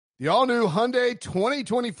The all-new Hyundai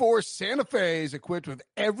 2024 Santa Fe is equipped with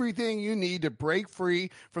everything you need to break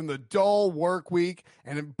free from the dull work week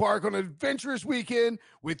and embark on an adventurous weekend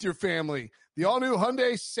with your family. The all-new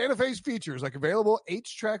Hyundai Santa Fe's features like available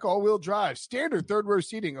H-Track all-wheel drive, standard third-row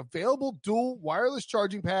seating, available dual wireless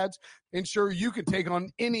charging pads, ensure you can take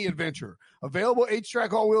on any adventure. Available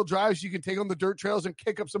H-Track all-wheel drives, you can take on the dirt trails and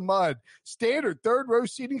kick up some mud. Standard third-row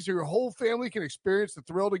seating so your whole family can experience the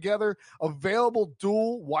thrill together. Available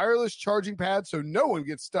dual wireless charging pads so no one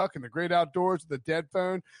gets stuck in the great outdoors with a dead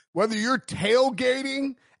phone. Whether you're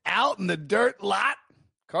tailgating out in the dirt lot,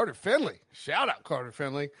 Carter Finley, shout out Carter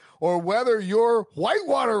Finley, or whether you're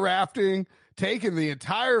whitewater rafting, taking the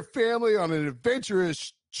entire family on an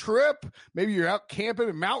adventurous trip, maybe you're out camping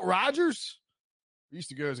in Mount Rogers. I used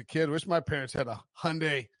to go as a kid. Wish my parents had a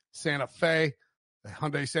Hyundai Santa Fe. The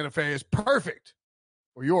Hyundai Santa Fe is perfect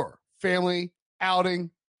for your family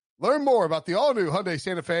outing. Learn more about the all-new Hyundai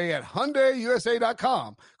Santa Fe at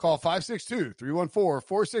HyundaiUSA.com. Call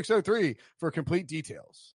 562-314-4603 for complete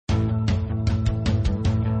details.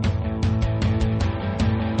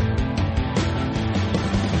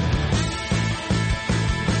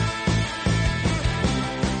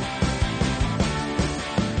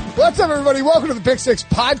 What's up, everybody? Welcome to the Pick Six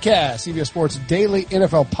Podcast, CBS Sports Daily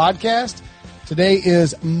NFL Podcast. Today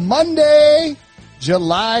is Monday,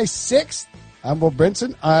 July 6th. I'm Will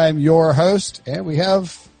Brinson. I'm your host, and we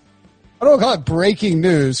have, I don't want to call it breaking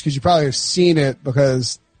news because you probably have seen it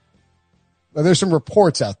because there's some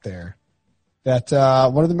reports out there that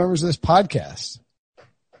one of the members of this podcast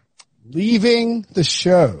leaving the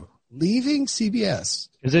show, leaving CBS.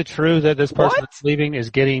 Is it true that this person that's leaving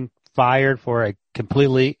is getting fired for a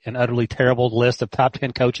completely and utterly terrible list of top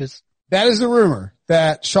 10 coaches? That is the rumor,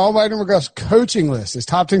 that Sean Wagner-McGough's coaching list, his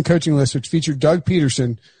top 10 coaching list, which featured Doug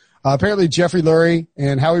Peterson. Apparently Jeffrey Lurie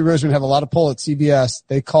and Howie Roseman have a lot of pull at CBS.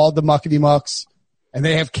 They called the Muckety Mucks, and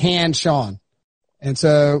they have canned Sean. And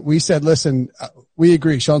so we said, listen, we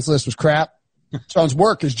agree. Sean's list was crap. Sean's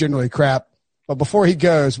work is generally crap. But before he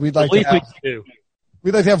goes, we'd like to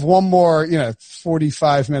have one more,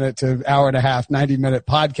 45-minute to hour and a half, 90-minute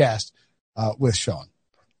podcast with Sean.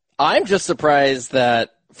 I'm just surprised that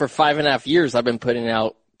for 5.5 years I've been putting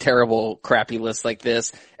out terrible, crappy lists like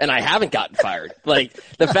this, and I haven't gotten fired. Like,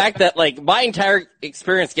 the fact that, my entire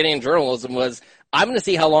experience getting in journalism was, I'm going to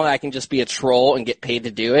see how long I can just be a troll and get paid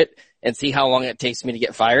to do it and see how long it takes me to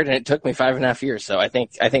get fired, and it took me 5.5 years. So I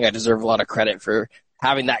think I deserve a lot of credit for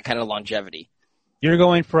having that kind of longevity. You're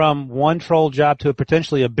going from one troll job to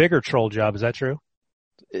potentially a bigger troll job. Is that true?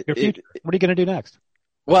 What are you going to do next?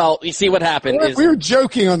 Well, you see what happened we were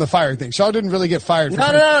joking on the firing thing. Sean didn't really get fired.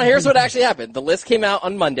 No. Here's what actually happened. The list came out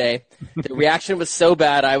on Monday. The reaction was so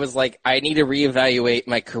bad, I was like, I need to reevaluate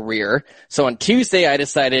my career. So on Tuesday, I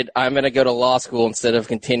decided I'm going to go to law school instead of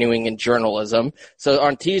continuing in journalism. So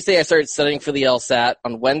on Tuesday, I started studying for the LSAT.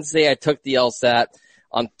 On Wednesday, I took the LSAT.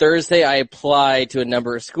 On Thursday, I applied to a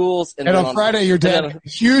number of schools. And on Friday, your dad a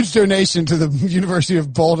huge donation to the University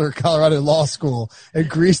of Boulder, Colorado Law School and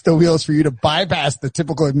greased the wheels for you to bypass the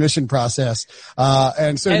typical admission process.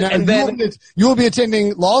 And you will be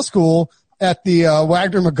attending law school at the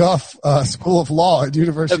Wagner-McGough School of Law at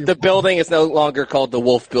University. The building is no longer called the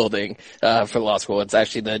Wolf Building for law school. It's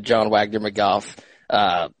actually the John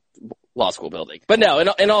Wagner-McGough Law School building. But no,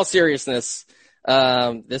 in all seriousness,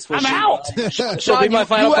 this will I'm out. Sean, be my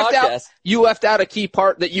final podcast. You left out a key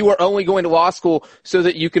part that you are only going to law school so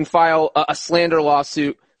that you can file a slander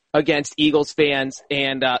lawsuit against Eagles fans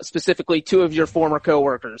and specifically two of your former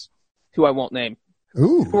coworkers, who I won't name.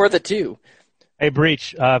 Ooh. Who are the two? Hey,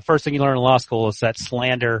 Breach, first thing you learn in law school is that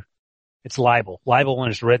slander, it's libel. Libel when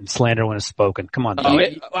it's written, slander when it's spoken. Come on.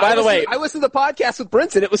 By the way, I listened to the podcast with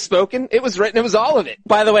Brinson. It was spoken. It was written. It was all of it.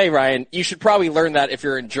 By the way, Ryan, you should probably learn that if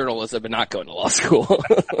you're in journalism and not going to law school.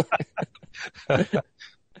 I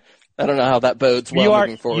don't know how that bodes well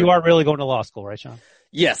moving forward. You are really going to law school, right, Sean?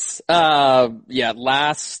 Yes. I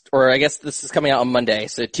guess this is coming out on Monday.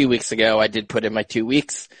 So 2 weeks ago, I did put in my 2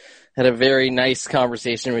 weeks. Had a very nice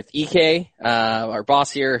conversation with EK, our boss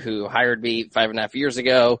here, who hired me 5.5 years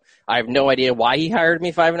ago. I have no idea why he hired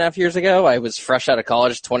me 5.5 years ago. I was fresh out of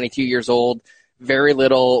college, 22 years old, very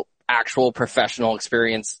little actual professional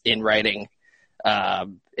experience in writing.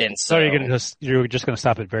 And so you were just going to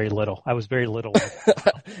stop at very little. I was very little.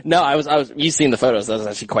 No, I was, you've seen the photos. I was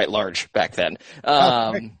actually quite large back then.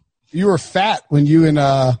 You were fat when you and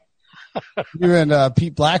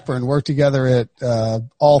Pete Blackburn worked together at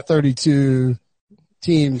all 32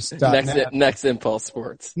 teams. Next Impulse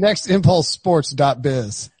Sports.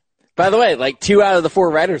 NextImpulseSports.biz. By the way, 2 out of the 4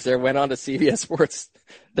 writers there went on to CBS Sports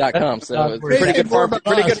 .com. So it's They say more about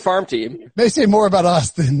pretty us. good farm team. They say more about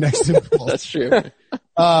us than Next Impulse. That's true.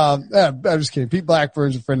 I'm just kidding. Pete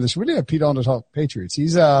Blackburn's a friend of this. We did have Pete on to talk Patriots.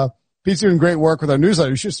 Pete's doing great work with our newsletter.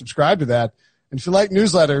 You should subscribe to that. And if you like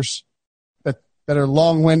newsletters that are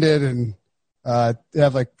long-winded and they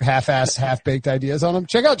have like half-assed, half-baked ideas on them,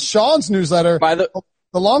 check out Sean's newsletter,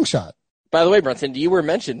 The Long Shot. By the way, Brunson, you were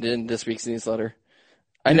mentioned in this week's newsletter.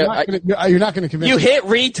 I know You're not going to convince you me. hit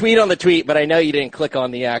retweet on the tweet, but I know you didn't click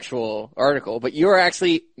on the actual article. But you were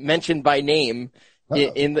actually mentioned by name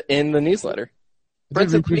in the newsletter.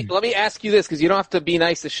 Brinson, let me ask you this, because you don't have to be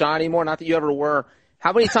nice to Sean anymore. Not that you ever were.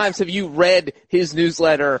 How many times have you read his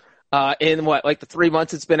newsletter in the 3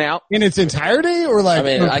 months it's been out? In its entirety, or like? I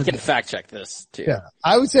mean, I can fact check this too. Yeah,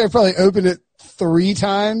 I would say I probably opened it 3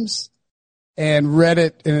 times and read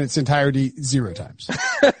it in its entirety 0 times.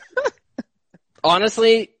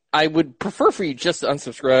 Honestly, I would prefer for you just to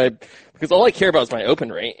unsubscribe, because all I care about is my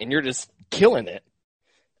open rate, and you're just killing it.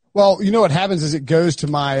 Well, you know what happens is it goes to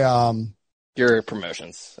my Your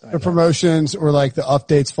promotions. the promotions or like the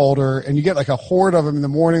updates folder, and you get like a horde of them in the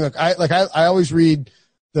morning. I always read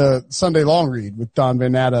the Sunday long read with Don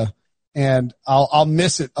Van Natta, and I'll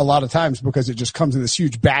miss it a lot of times because it just comes in this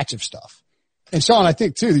huge batch of stuff. And Sean, I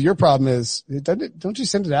think too that your problem is, don't you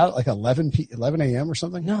send it out at like 11 a.m. or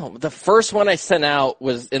something? No, the first one I sent out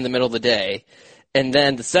was in the middle of the day, and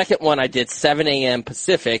then the second one I did 7 a.m.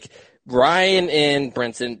 Pacific. Ryan and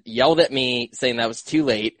Brinson yelled at me saying that was too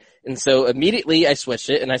late, and so immediately I switched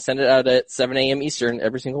it and I sent it out at 7 a.m. Eastern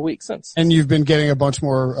every single week since. And you've been getting a bunch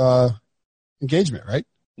more engagement, right?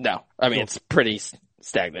 No, I mean it's pretty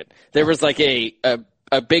stagnant. There was like a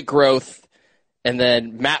big growth. And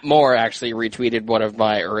then Matt Moore actually retweeted one of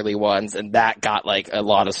my early ones, and that got like a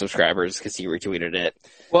lot of subscribers because he retweeted it.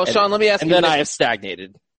 Well, Sean, let me ask you. And then I have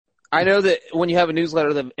stagnated. I know that when you have a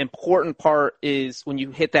newsletter, the important part is when you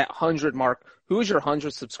hit that 100 mark. Who is your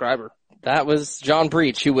 100th subscriber? That was John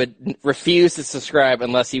Breach, who would refuse to subscribe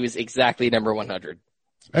unless he was exactly number 100.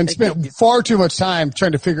 And spent far too much time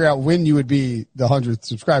trying to figure out when you would be the 100th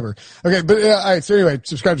subscriber. Okay, but all right. So anyway,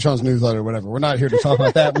 subscribe to Sean's newsletter or whatever. We're not here to talk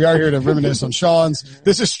about that. We are here to reminisce on Sean's.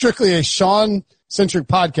 This is strictly a Sean-centric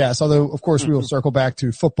podcast, although, of course, we will circle back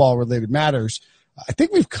to football-related matters. I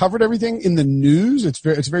think we've covered everything in the news. It's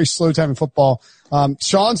a very slow time in football.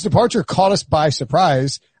 Sean's departure caught us by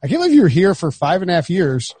surprise. I can't believe you were here for 5.5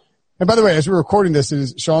 years. And by the way, as we're recording this,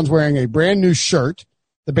 Sean's wearing a brand new shirt,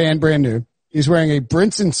 the band brand new. He's wearing a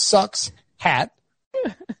Brinson Sucks hat,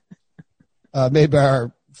 made by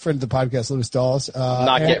our friend of the podcast, Lewis Dawes.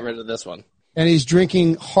 Not getting rid of this one. And he's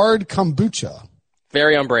drinking hard kombucha.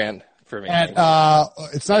 Very on brand for me.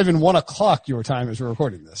 It's not even 1:00 your time as we're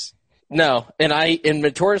recording this. No, and I am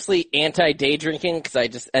notoriously anti-day drinking because I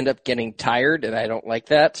just end up getting tired, and I don't like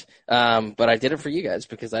that. But I did it for you guys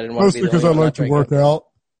because I didn't want to be the only one not drinking. Mostly because I like to work out.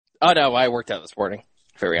 Oh, no, I worked out this morning.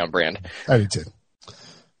 Very on brand. I did too.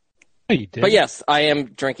 You did. But yes, I am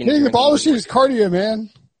drinking. Hitting the ball machine is cardio, man.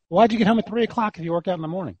 Why'd you get home at 3:00 if you worked out in the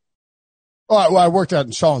morning? Oh, well, I worked out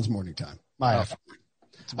in Sean's morning time. My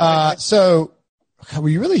afternoon. So, were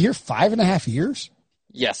you really here 5.5 years?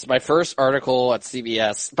 Yes, my first article at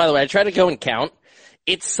CBS. By the way, I tried to go and count.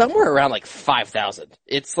 It's somewhere around like 5,000.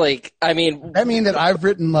 It's like, I mean, that I've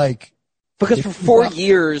written like because for 4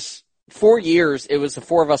 years, it was the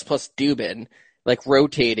 4 of us plus Dubin, like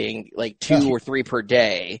rotating like 2 or 3 per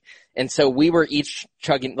day. And so we were each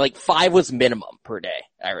chugging, like 5 was minimum per day,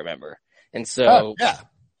 I remember. And so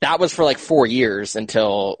that was for like 4 years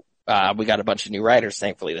until we got a bunch of new writers,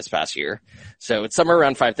 thankfully, this past year. So it's somewhere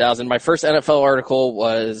around 5,000. My first NFL article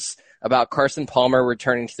was about Carson Palmer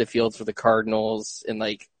returning to the field for the Cardinals in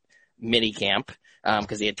like mini camp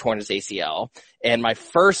because he had torn his ACL. And my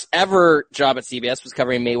first ever job at CBS was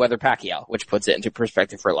covering Mayweather Pacquiao, which puts it into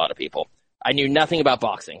perspective for a lot of people. I knew nothing about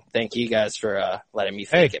boxing. Thank you guys for letting me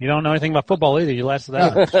think it. You don't know anything about football either. You lasted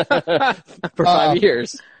that for 5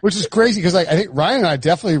 years. Which is crazy because I think Ryan and I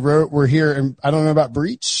definitely were here, and I don't know about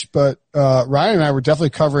Breach, but Ryan and I were definitely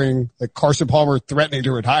covering like Carson Palmer threatening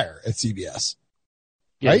to retire at CBS.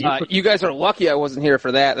 Right? You guys are lucky I wasn't here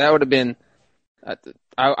for that. That would have been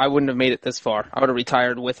I wouldn't have made it this far. I would have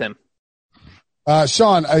retired with him.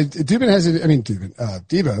 Sean, Debo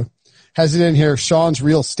has it in here, Sean's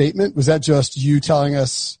real statement. Was that just you telling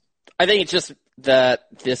us? I think it's just that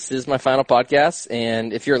this is my final podcast,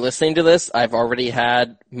 and if you're listening to this, I've already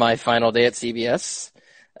had my final day at CBS,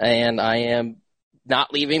 and I am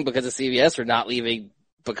not leaving because of CBS or not leaving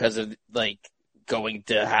because of like going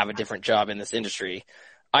to have a different job in this industry.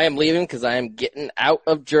 I am leaving because I am getting out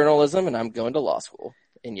of journalism and I'm going to law school.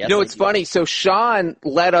 And yes, it's funny. So Sean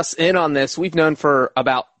let us in on this. We've known for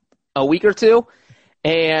about a week or two.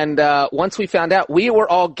 And once we found out, we were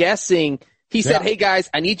all guessing. He said, "Hey guys,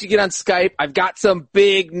 I need you to get on Skype. I've got some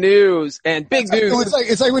big news." And big news.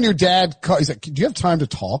 It's like when your dad calls. He's like, "Do you have time to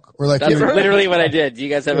talk?" Or like, that's literally what I did. Do you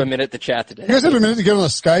guys have a minute to chat today? You guys have a minute to get on a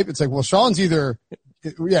Skype? It's like, well, Sean's either.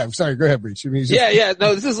 Yeah, sorry. Go ahead, Breach. Yeah.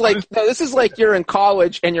 No, this is like you're in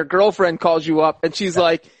college and your girlfriend calls you up and she's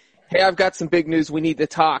like, "Hey, I've got some big news. We need to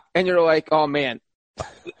talk." And you're like, "Oh man,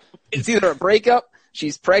 it's either a breakup,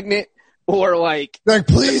 she's pregnant." Or like,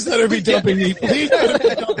 please let her be dumping me. Please let her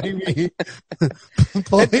be dumping me.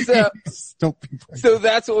 Please don't be pregnant. So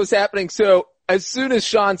that's what was happening. So as soon as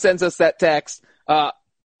Sean sends us that text,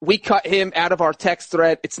 we cut him out of our text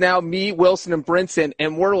thread. It's now me, Wilson, and Brinson,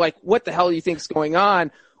 and we're like, what the hell do you think's going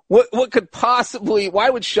on? What could possibly, why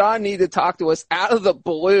would Sean need to talk to us out of the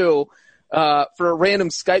blue, for a random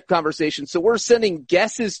Skype conversation? So we're sending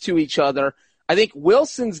guesses to each other. I think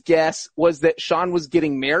Wilson's guess was that Sean was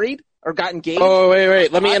getting married. Or got engaged. Oh,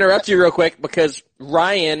 wait. Let me interrupt you real quick because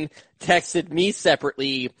Ryan texted me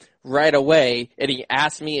separately right away and he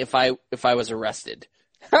asked me if I was arrested.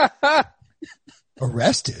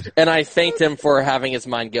 Arrested? And I thanked him for having his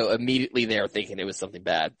mind go immediately there thinking it was something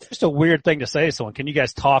bad. Just a weird thing to say to someone. Can you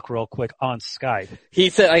guys talk real quick on Skype? He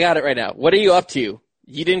said, I got it right now. What are you up to?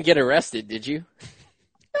 You didn't get arrested, did you?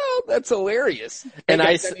 Oh, that's hilarious. And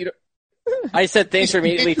I said, thanks for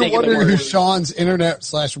immediately thinking of wondering who Sean's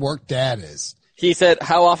internet/work dad is. He said,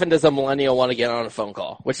 how often does a millennial want to get on a phone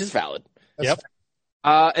call? Which is valid. Yep.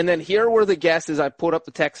 And then here were the guesses. I pulled up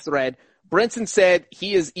the text thread. Brinson said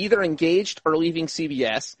he is either engaged or leaving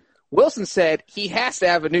CBS. Wilson said he has to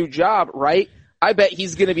have a new job, right? I bet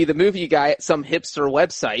he's going to be the movie guy at some hipster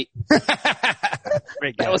website.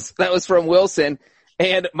 Great guess. That was from Wilson.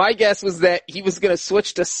 And my guess was that he was going to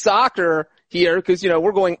switch to soccer here because,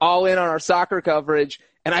 we're going all in on our soccer coverage.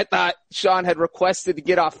 And I thought Sean had requested to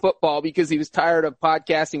get off football because he was tired of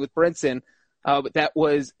podcasting with Brinson. But that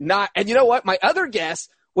was not. And you know what? My other guess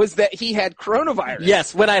was that he had coronavirus.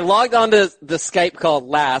 Yes. When I logged onto the Skype call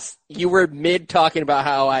last, you were mid talking about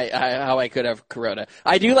how I could have corona.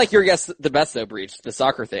 I do like your guess the best though, Breach, the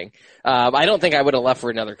soccer thing. I don't think I would have left for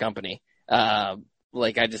another company. I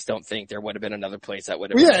just don't think there would have been another place that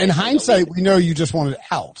would have. Well, yeah. In hindsight, we know you just wanted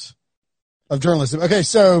out of journalism. Okay.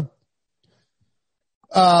 So,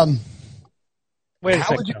 wait a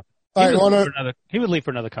second. He would leave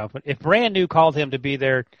for another company. If Brand New called him to be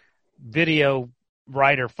their video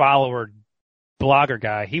writer, follower, blogger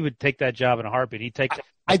guy, he would take that job in a heartbeat.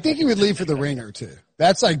 I think he would leave for the Ringer too.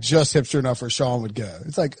 That's like just hipster enough where Sean would go.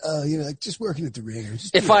 It's like, just working at the Ringer.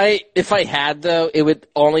 If I had though, it would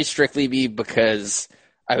only strictly be because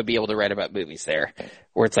I would be able to write about movies there,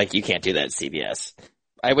 where it's like you can't do that at CBS.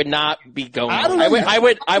 I would not be going. I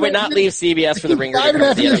would not leave CBS for the Ringer to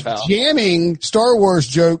come to the NFL. Jamming Star Wars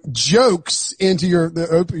jokes into your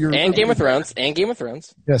and Game of Thrones.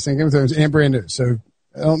 Yes, and Game of Thrones and Brand New. So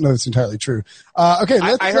I don't know if it's entirely true. Okay,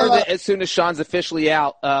 I heard that as soon as Sean's officially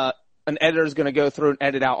out, an editor is going to go through and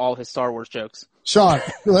edit out all his Star Wars jokes. Sean,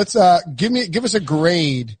 let's give us a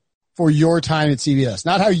grade for your time at CBS.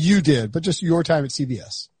 Not how you did, but just your time at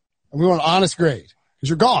CBS. And we want an honest grade because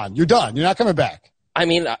you're gone. You're done. You're not coming back. I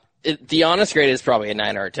mean, the honest grade is probably a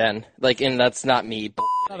 9 or a 10. And that's not me.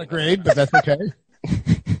 Not a grade, but that's okay.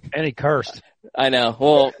 And he cursed. I know.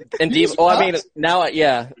 Well, and Debo. Well, I mean, now,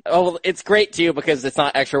 yeah. Oh, well, it's great too because it's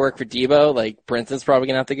not extra work for Debo. Like, Brinson's probably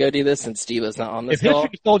gonna have to go do this since Debo's not on this call.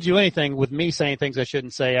 If history told you anything, with me saying things I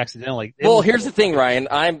shouldn't say accidentally. Well, here's the thing, Ryan.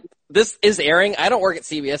 This is airing. I don't work at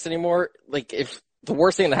CBS anymore. Like, if the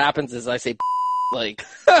worst thing that happens is I say, you know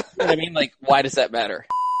what I mean? Like, why does that matter?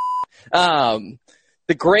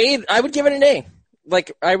 The grade, I would give it an A.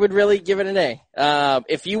 I would really give it an A.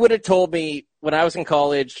 If you would have told me when I was in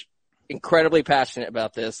college, incredibly passionate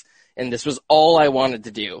about this, and this was all I wanted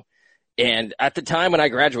to do. And at the time when I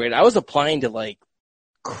graduated, I was applying to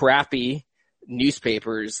crappy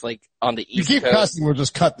newspapers on the East Coast. You keep cussing, we'll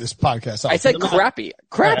just cut this podcast off. I said crappy.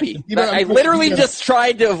 I literally just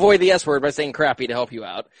tried to avoid the S word by saying crappy to help you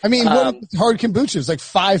out. I mean, what is hard kombucha? It's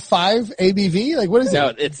 5.5 ABV? What is it?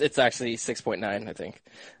 No, it's actually 6.9, I think.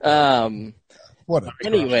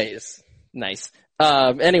 Anyways, nice.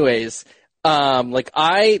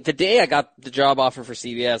 The day I got the job offer for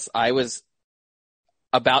CBS, I was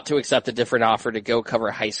about to accept a different offer to go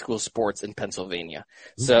cover high school sports in Pennsylvania.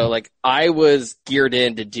 Mm-hmm. So I was geared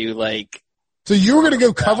in to do So you were going to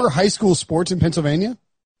go cover high school sports in Pennsylvania?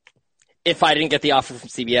 If I didn't get the offer from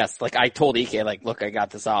CBS, I told EK, look, I got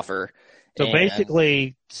this offer. So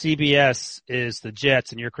basically CBS is the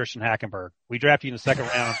Jets and you're Christian Hackenberg. We draft you in the second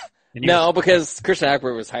round. No, because Christian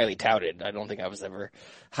Ackworth was highly touted. I don't think I was ever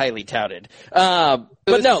highly touted. But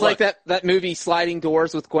no, like that movie Sliding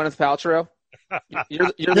Doors with Gwyneth Paltrow.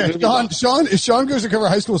 You're if Sean goes to cover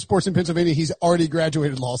high school sports in Pennsylvania, he's already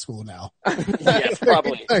graduated law school now. Yes,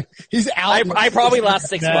 probably. He's out. I probably last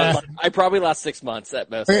 6 months. I probably last 6 months at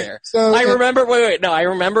most there. So, I remember, I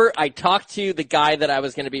remember I talked to the guy that I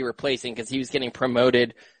was going to be replacing because he was getting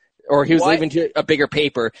promoted or he was leaving to a bigger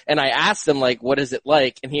paper. And I asked him, like, what is it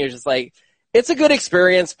like? And he was just like, it's a good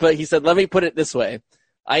experience, but he said, let me put it this way.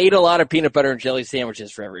 I eat a lot of peanut butter and jelly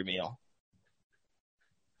sandwiches for every meal.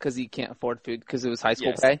 Because he can't afford food because it was high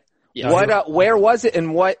school pay? Yes. What? Where was it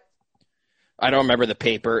and what? I don't remember the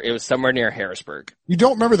paper. It was somewhere near Harrisburg. You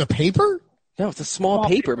don't remember the paper? No, it's a small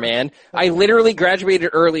paper, man. I literally graduated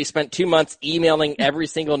early, spent 2 months emailing every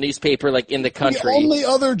single newspaper like in the country. The only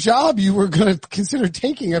other job you were going to consider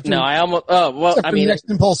taking after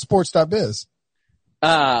NextImpulseSports.biz.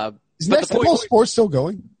 Is Next Impulse Sports still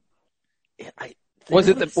going? Was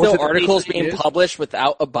it articles being published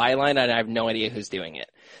without a byline, and I have no idea who's doing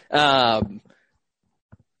it.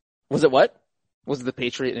 Was it what? Was it the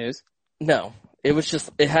Patriot News? No. It was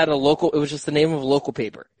just the name of a local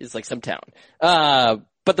paper. It's like some town. But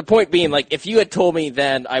the point being, like, if you had told me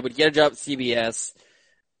then I would get a job at CBS,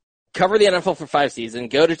 cover the NFL for 5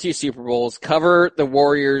 seasons, go to 2 Super Bowls, cover the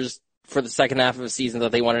Warriors for the second half of a season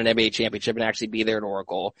that they won an NBA championship and actually be there at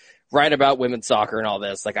Oracle, write about women's soccer and all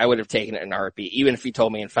this, like, I would have taken it in a heartbeat. Even if you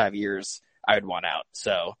told me in 5 years, I would want out.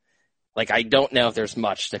 So, like, I don't know if there's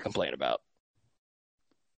much to complain about.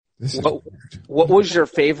 What was your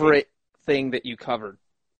favorite thing that you covered?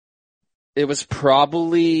 It was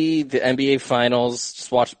probably the NBA Finals.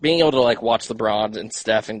 Just being able to like watch LeBron and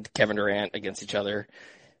Steph and Kevin Durant against each other,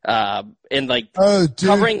 and like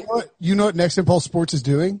covering. You know what Next Impulse Sports is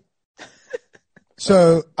doing?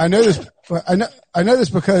 So I know this. I know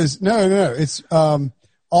this because no. It's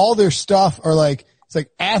all their stuff are like it's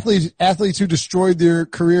like athletes who destroyed their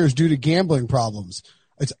careers due to gambling problems.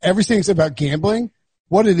 It's everything's about gambling.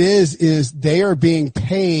 What it is they are being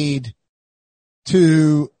paid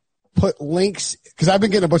to put links, because I've been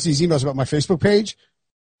getting a bunch of these emails about my Facebook page.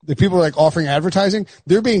 The people are like offering advertising.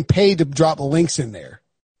 They're being paid to drop links in there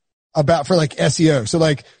for like SEO. So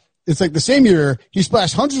like, it's like the same year he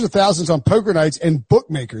splashed hundreds of thousands on poker nights and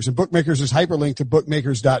bookmakers is hyperlinked to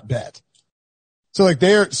bookmakers.bet. So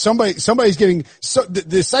like somebody's getting,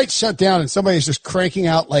 the site's shut down and somebody's just cranking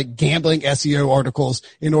out like gambling SEO articles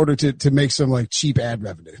in order to make some like cheap ad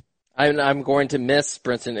revenue. I'm going to miss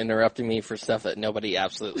Brinson interrupting me for stuff that nobody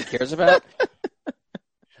absolutely cares about.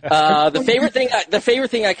 The favorite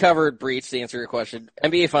thing I covered, Breach, to answer your question,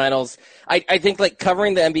 NBA Finals. I think like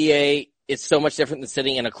covering the NBA is so much different than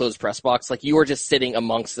sitting in a closed press box. Like you were just sitting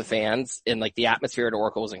amongst the fans, and like the atmosphere at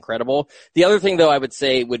Oracle was incredible. The other thing though I would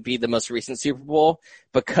say would be the most recent Super Bowl,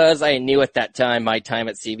 because I knew at that time my time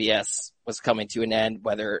at CBS was coming to an end,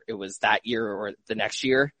 whether it was that year or the next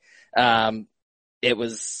year.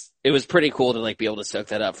 It was pretty cool to like be able to soak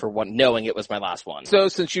that up for one, knowing it was my last one. So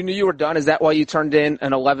since you knew you were done, is that why you turned in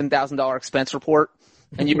an $11,000 expense report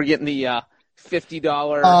and you were getting the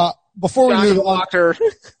 $50? Before we move on,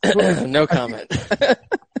 no comment.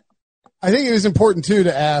 I think it is important too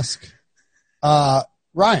to ask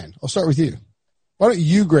Ryan. I'll start with you. Why don't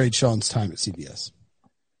you grade Sean's time at CBS?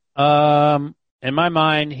 In my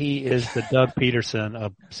mind, he is the Doug Peterson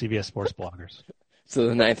of CBS sports bloggers. So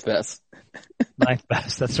the 9th best. 9th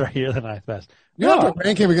best. That's right. You're the 9th best. You don't have to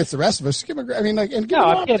rank him against the rest of us. Give him I'm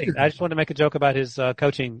kidding. I just wanted to make a joke about his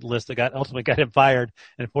coaching list that ultimately got him fired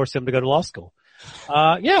and forced him to go to law school.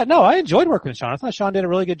 I enjoyed working with Sean. I thought Sean did a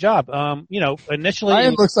really good job. Initially,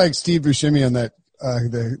 Ryan looks like Steve Buscemi on that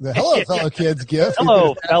the hello fellow kids gift.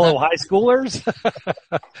 Hello fellow high schoolers.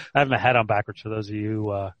 I have my hat on backwards for those of you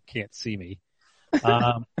who can't see me.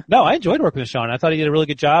 I enjoyed working with Sean. I thought he did a really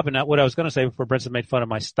good job. And what I was going to say before Brinson made fun of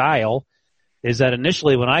my style is that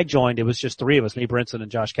initially when I joined, it was just 3 of us, me, Brinson,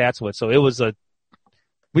 and Josh Katzowitz. So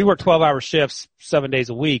we worked 12-hour shifts 7 days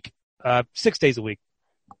a week, 6 days a week,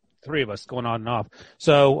 3 of us going on and off.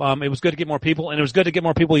 So, it was good to get more people, and it was good to get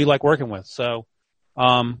more people you like working with. So,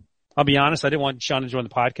 I'll be honest, I didn't want Sean to join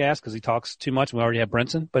the podcast because he talks too much and we already have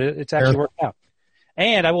Brinson, but it's actually worked out.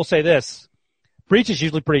 And I will say this. Breach is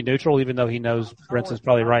usually pretty neutral, even though he knows Brinson's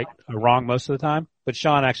probably right or wrong most of the time. But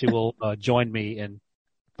Sean actually will join me in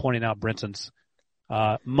pointing out Brinson's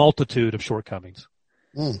multitude of shortcomings.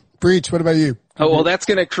 Breach, what about you? Oh, well, that's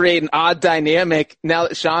going to create an odd dynamic now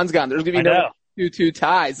that Sean's gone. There's going to be no 2-2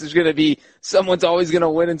 ties. There's going to be someone's always going to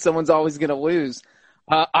win and someone's always going to lose.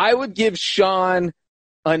 I would give Sean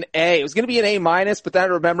an A. It was going to be an A-, but then I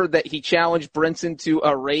remembered that he challenged Brinson to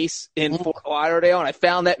a race in Fort Lauderdale, and I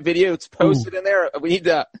found that video. It's posted in there. We need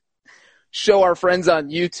to show our friends on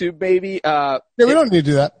YouTube, maybe. Yeah, we don't need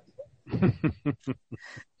to do that.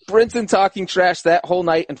 Brinson talking trash that whole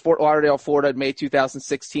night in Fort Lauderdale, Florida in May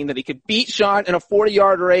 2016 that he could beat Sean in a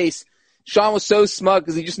 40-yard race. Sean was so smug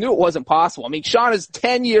because he just knew it wasn't possible. I mean, Sean is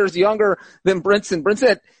 10 years younger than Brinson.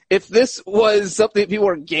 Brinson, if this was something people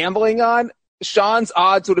were gambling on, Sean's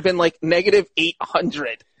odds would have been like negative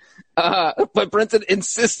 800. But Brinson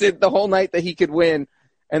insisted the whole night that he could win.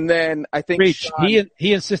 And then I think Sean,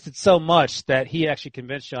 he insisted so much that he actually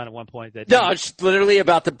convinced Sean at one point that I was literally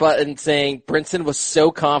about the button saying Brinson was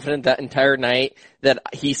so confident that entire night that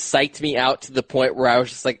he psyched me out to the point where I was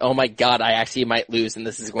just like, oh my God, I actually might lose and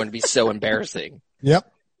this is going to be so embarrassing. Yep.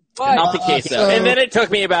 Not the case though. And then it took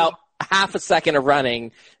me about half a second of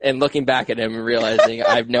running and looking back at him and realizing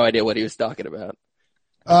I have no idea what he was talking about.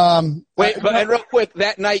 And real quick,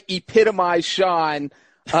 that night epitomized Sean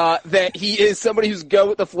that he is somebody who's go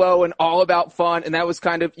with the flow and all about fun, and that was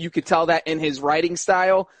kind of, you could tell that in his writing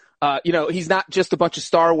style. He's not just a bunch of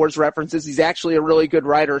Star Wars references. He's actually a really good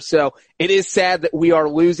writer, so it is sad that we are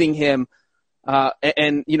losing him,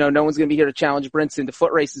 and no one's going to be here to challenge Brinson to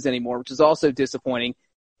foot races anymore, which is also disappointing.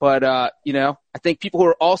 But, I think people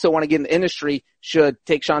who also want to get in the industry should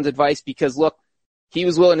take Sean's advice because, look, he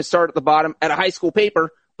was willing to start at the bottom at a high school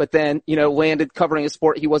paper, but then, landed covering a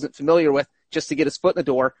sport he wasn't familiar with just to get his foot in the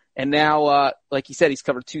door. And now, like he said, he's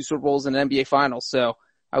covered 2 Super Bowls and an NBA Finals. So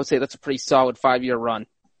I would say that's a pretty solid 5-year run.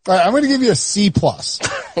 All right, I'm going to give you a C+.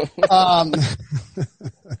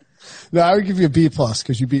 No, I would give you a B+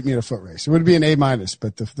 because you beat me in a foot race. It would be an A-,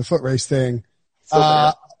 but the foot race thing.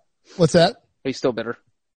 What's that? Are you still bitter?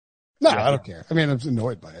 No, I don't care. I mean, I'm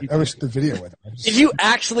annoyed by it. I wish the video with it. Did you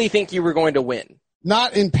actually think you were going to win?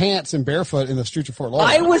 Not in pants and barefoot in the streets of Fort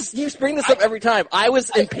Lauderdale. You bring this up every time. I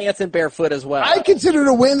was in pants and barefoot as well. I considered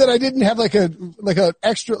a win that I didn't have like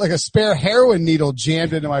a spare heroin needle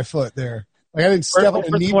jammed into my foot there. Like I didn't step on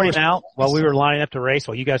a needle. Pointing out while we were lining up to race,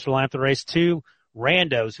 while you guys were lining up to race, 2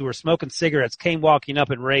 randos who were smoking cigarettes came walking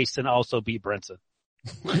up and raced and also beat Brinson.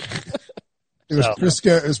 It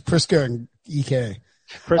was Prisco and EK.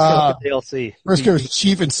 Prisco DLC. Prisco was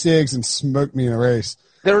chief in cigs and smoked me in a race.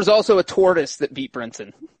 There was also a tortoise that beat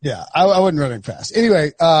Brinson. Yeah, I wasn't running fast.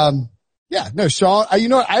 Anyway, Sean,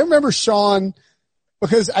 I remember Sean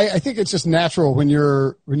because I think it's just natural when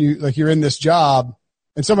you're in this job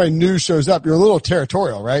and somebody new shows up, you're a little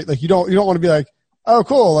territorial, right? Like you don't want to be like, oh,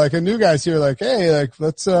 cool. Like a new guy's here. Like, hey, like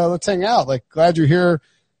let's hang out. Like glad you're here.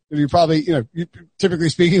 And you probably, typically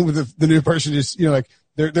speaking with the new person is, like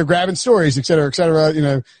they're grabbing stories, et cetera, et cetera.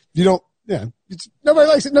 You don't, nobody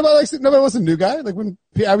likes it. Nobody likes it. Nobody wants a new guy. Like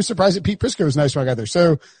I was surprised that Pete Prisco was nice when I got there.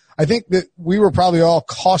 So I think that we were probably all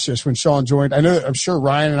cautious when Sean joined. I'm sure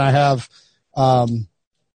Ryan and I have, I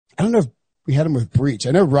don't know if we had him with Breach.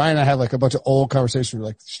 I know Ryan and I had like a bunch of old conversations. We're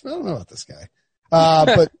like, I don't know about this guy.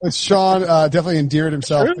 But Sean, definitely endeared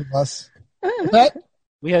himself to us.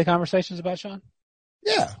 We had conversations about Sean?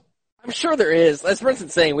 Yeah. I'm sure there is. As for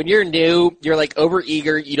instance saying, when you're new, you're like over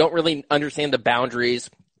eager. You don't really understand the boundaries.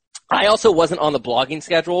 I also wasn't on the blogging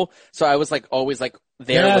schedule, so I was like always like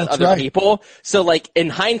there with other people. So like in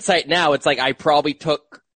hindsight now, it's like I probably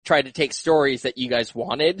tried to take stories that you guys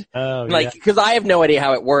wanted. Oh, like, cause I have no idea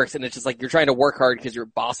how it works. And it's just like, you're trying to work hard because your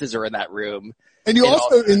bosses are in that room. And you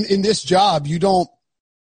also, in this job, you don't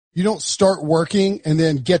start working and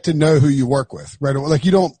then get to know who you work with, right? Like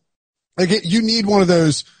you need one of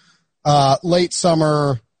those, late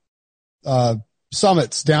summer,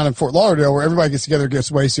 summits down in Fort Lauderdale where everybody gets together,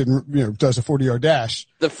 gets wasted, and does a 40-yard dash.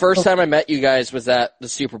 The first time I met you guys was at the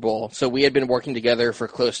Super Bowl, so we had been working together for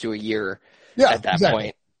close to a year at that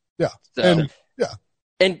point. Yeah, so,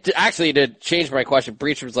 and to change my question,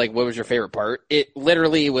 Breach was like, "What was your favorite part?" It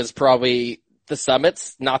literally was probably the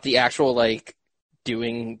summits, not the actual like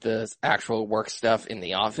doing the actual work stuff in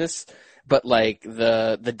the office, but like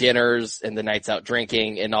the dinners and the nights out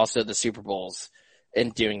drinking, and also the Super Bowls.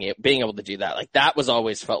 And doing it, being able to do that, like that was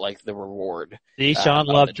always felt like the reward. Sean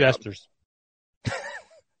loved jesters.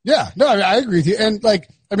 Yeah, no, I agree with you. And like,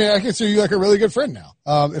 I consider you like a really good friend now.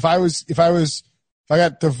 If I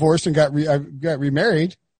got divorced and got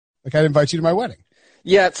remarried, like I'd invite you to my wedding.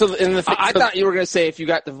 Yeah. So I thought you were going to say if you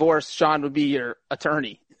got divorced, Sean would be your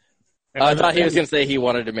attorney. I thought he was going to say he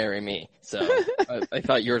wanted to marry me. So I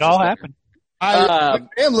thought yours. It all happened. I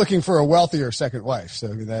am looking for a wealthier second wife. So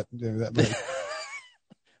that.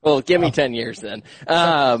 Well, give me 10 years then.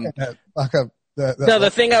 The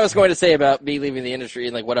thing I was going to say about me leaving the industry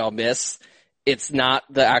and like what I'll miss, it's not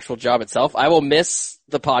the actual job itself. I will miss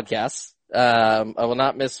the podcasts. I will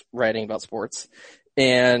not miss writing about sports.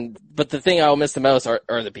 But the thing I will miss the most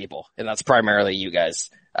are the people, and that's primarily you guys,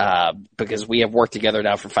 because we have worked together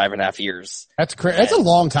now for 5.5 years. That's crazy. That's a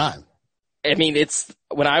long time. I mean, it's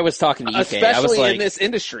when I was talking to EK, especially I was like, in this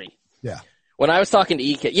industry. Yeah. When I was talking to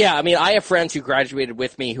EK, yeah, I mean, I have friends who graduated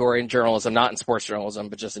with me who are in journalism, not in sports journalism,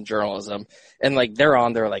 but just in journalism, and like they're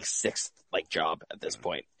on their like sixth like job at this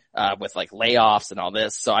point, with like layoffs and all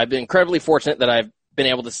this. So I've been incredibly fortunate that I've been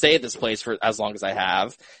able to stay at this place for as long as I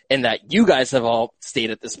have, and that you guys have all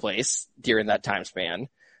stayed at this place during that time span.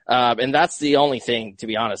 And that's the only thing, to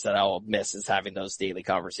be honest, that I'll miss is having those daily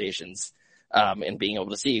conversations, and being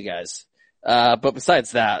able to see you guys. But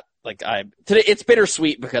besides that, like today it's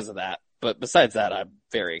bittersweet because of that. But besides that, I'm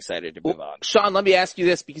very excited to move on. Sean, let me ask you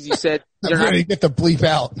this, because you said you're not get the bleep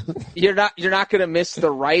out. you're not going to miss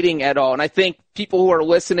the writing at all. And I think people who are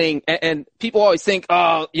listening, and people always think,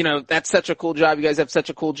 oh, that's such a cool job. You guys have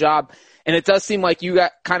such a cool job. And it does seem like you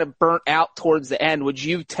got kind of burnt out towards the end. Would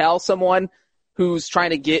you tell someone who's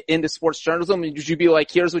trying to get into sports journalism, would you be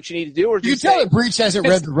like, here's what you need to do? Or you tell that Breach hasn't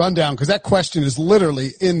read the rundown, because that question is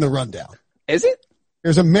literally in the rundown. Is it?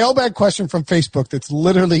 There's a mailbag question from Facebook that's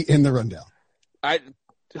literally in the rundown. How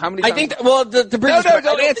many times? I think, well, the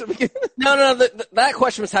don't answer. No, that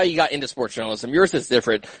question was how you got into sports journalism. Yours is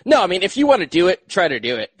different. No, I mean, if you want to do it, try to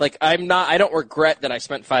do it. Like, I don't regret that I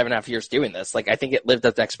spent 5.5 years doing this. Like, I think it lived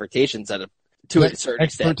up to expectations to a certain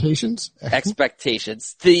extent.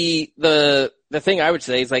 Expectations. The thing I would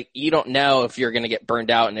say is, like, you don't know if you're going to get burned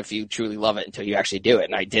out and if you truly love it until you actually do it.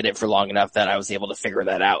 And I did it for long enough that I was able to figure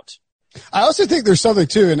that out. I also think there's something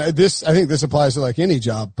too, and I think this applies to like any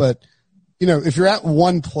job, but if you're at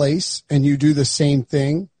one place and you do the same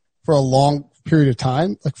thing for a long period of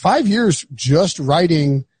time, like 5 years just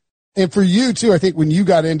writing, and for you too, I think when you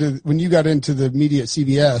got into the media at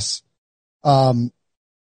CBS,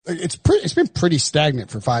 it's been pretty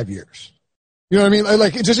stagnant for 5 years. You know what I mean?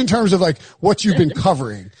 Like just in terms of like what you've been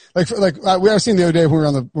covering. Like we were seeing the other day when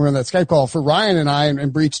we were on that Skype call for Ryan and I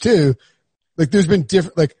and Breach too. Like there's been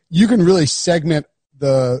different, like you can really segment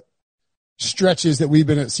the stretches that we've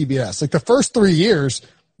been at CBS. Like the first 3 years,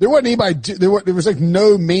 there wasn't anybody, there was like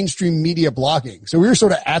no mainstream media blogging. So we were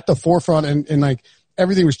sort of at the forefront and like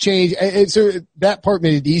everything was changed. And so that part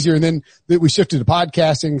made it easier. And then we shifted to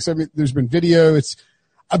podcasting. So I mean, there's been video. It's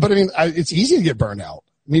easy to get burned out.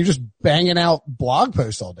 I mean, you're just banging out blog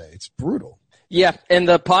posts all day. It's brutal. Yeah, and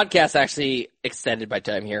the podcast actually extended my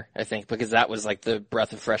time here, I think, because that was like the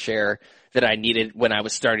breath of fresh air that I needed when I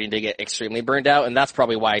was starting to get extremely burned out. And that's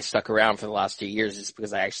probably why I stuck around for the last 2 years, is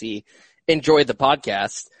because I actually enjoyed the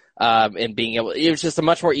podcast, and being able, it was just a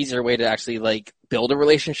much more easier way to actually like build a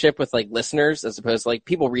relationship with like listeners, as opposed to like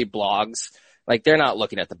people read blogs. Like they're not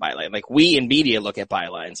looking at the byline. Like we in media look at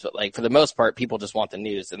bylines, but like for the most part, people just want the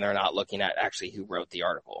news and they're not looking at actually who wrote the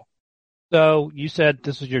article. So you said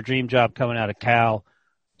this was your dream job coming out of Cal.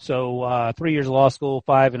 So 3 years of law school,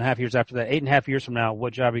 5.5 years after that, 8.5 years from now,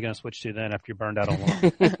 what job are you going to switch to then after you're burned out on law?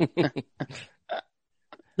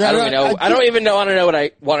 I don't even know what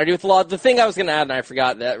I want to do with the law. The thing I was going to add, and I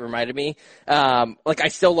forgot, that reminded me, like I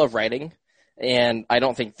still love writing, and I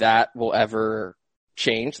don't think that will ever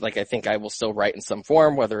change. Like I think I will still write in some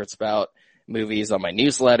form, whether it's about movies on my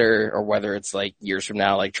newsletter or whether it's like years from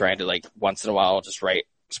now, like trying to like once in a while just write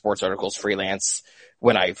sports articles freelance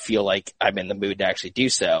when I feel like I'm in the mood to actually do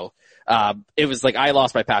so. It was like I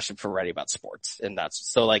lost my passion for writing about sports, and that's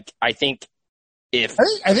so like I think if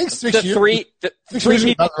I think the three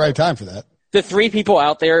people, about the right time for that. The three people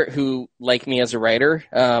out there who like me as a writer,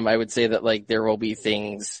 I would say that like there will be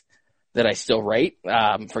things that I still write.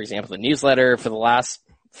 For example, the newsletter for the last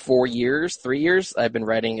 3 years, I've been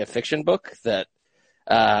writing a fiction book that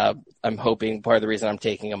I'm hoping part of the reason I'm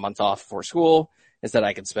taking a month off for school is that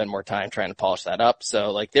I can spend more time trying to polish that up.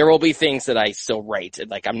 So like there will be things that I still write,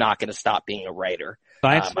 and like I'm not going to stop being a writer.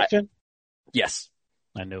 Science fiction? Yes.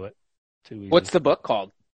 I knew it. Too easy. What's the book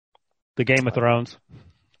called? The Game of Thrones.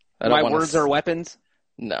 My Words Are Weapons?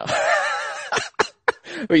 No.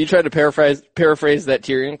 Were you trying to paraphrase that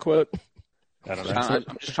Tyrion quote? I don't know.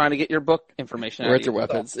 I'm just trying to get your book information. Words Are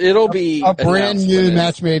Weapons. It'll be a brand new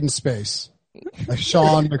match made in space. Like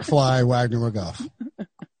Sean McFly, Wagner McGuff.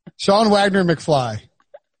 Sean Wagner McFly.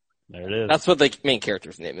 There it is. That's what the main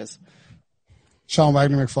character's name is. Sean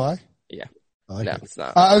Wagner McFly? Yeah. Like no, it. It's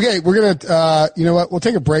not. Okay, we're gonna. You know what? We'll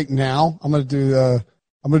take a break now. I'm gonna do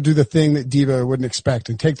the thing that Devo wouldn't expect,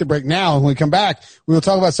 and take the break now. And when we come back, we will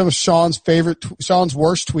talk about some of Sean's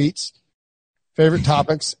worst tweets, favorite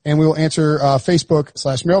topics, and we will answer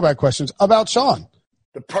Facebook/mailbag questions about Sean.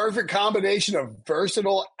 The perfect combination of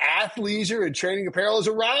versatile athleisure and training apparel has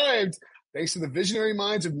arrived. Thanks to the visionary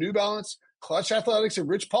minds of New Balance, Clutch Athletics, and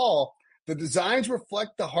Rich Paul, the designs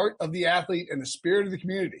reflect the heart of the athlete and the spirit of the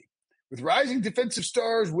community. With rising defensive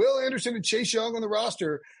stars Will Anderson and Chase Young on the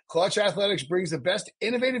roster, Clutch Athletics brings the best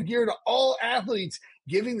innovative gear to all athletes,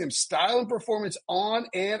 giving them style and performance on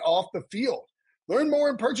and off the field. Learn more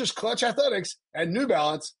and purchase Clutch Athletics at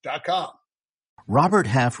newbalance.com. Robert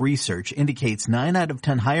Half research indicates 9 out of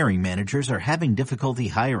 10 hiring managers are having difficulty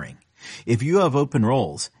hiring. If you have open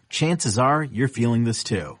roles, chances are you're feeling this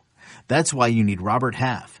too. That's why you need Robert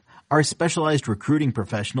Half. Our specialized recruiting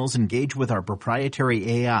professionals engage with our proprietary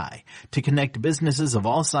AI to connect businesses of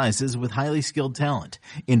all sizes with highly skilled talent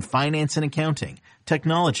in finance and accounting,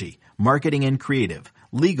 technology, marketing and creative,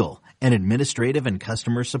 legal, and administrative and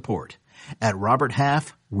customer support. At Robert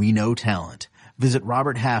Half, we know talent. Visit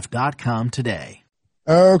roberthalf.com today.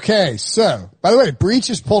 Okay, so, by the way, Breach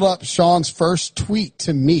has pulled up Sean's first tweet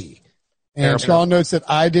to me. And Sean notes that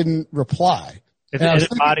I didn't reply. It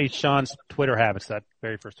embodies Sean's Twitter habits, that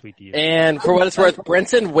very first tweet to you. And for what it's worth,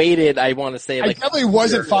 Brinson waited, I want to say, I definitely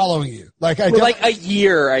wasn't following you. Like a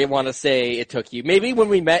year, I want to say it took you. Maybe when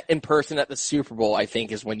we met in person at the Super Bowl, I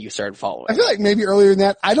think is when you started following. I feel like maybe earlier than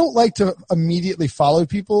that. I don't like to immediately follow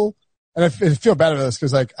people. And I feel bad about this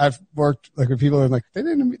because like I've worked like with people and like they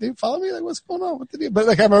didn't follow me. Like what's going on? What did you? But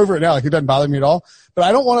like I'm over it now. Like it doesn't bother me at all. But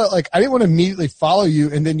I don't want to I didn't want to immediately follow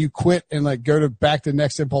you and then you quit and like go back to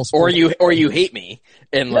Next Impulse. Or you hate me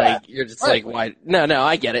and like you're just like why? No,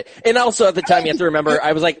 I get it. And also at the time you have to remember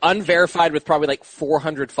I was like unverified with probably like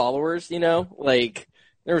 400 followers. You know, like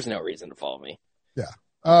there was no reason to follow me. Yeah.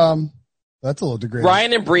 That's a little degrading.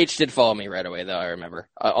 Ryan and Breach did follow me right away though. I remember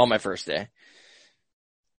on my first day.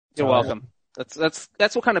 You're welcome. That's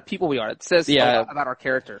what kind of people we are. It says a lot about our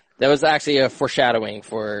character. That was actually a foreshadowing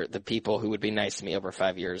for the people who would be nice to me over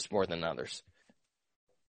 5 years more than others.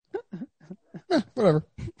 Whatever.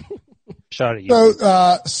 Shot at you.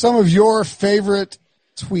 So, some of your favorite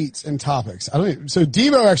tweets and topics. So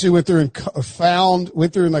Devo actually went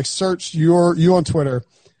through and like searched you on Twitter.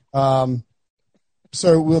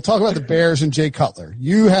 So we'll talk about the Bears and Jay Cutler.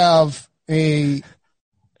 You have a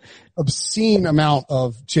obscene amount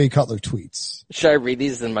of Jay Cutler tweets. Should I read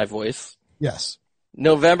these in my voice? Yes.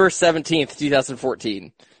 November 17th,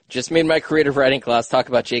 2014. Just made my creative writing class talk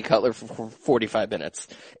about Jay Cutler for 45 minutes.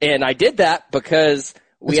 And I did that because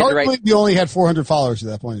we had to write. You only had 400 followers at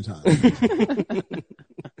that point in time.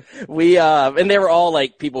 And they were all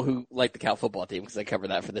like people who like the Cal football team because I covered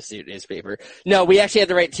that for the student newspaper. No, we actually had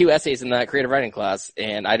to write 2 essays in that creative writing class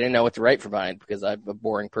and I didn't know what to write for mine because I'm a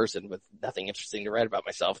boring person with nothing interesting to write about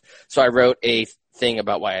myself. So I wrote a thing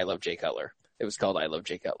about why I love Jay Cutler. It was called I Love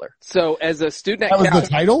Jay Cutler. So as a student at Cal. That was the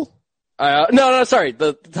title? No, sorry.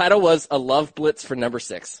 The title was A Love Blitz for number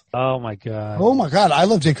 6. Oh my God. I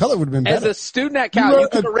Love Jay Cutler would have been better. As a student at Cal, you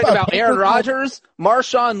could have written about Aaron Rodgers,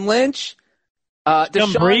 Marshawn Lynch,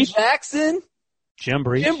 Deshaun Jackson, Jim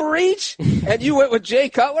Breach, and you went with Jay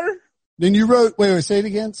Cutler? Then you wrote, wait, say it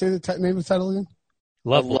again. Say the name of the title again.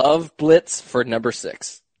 Love Blitz for number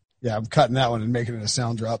 6. Yeah, I'm cutting that one and making it a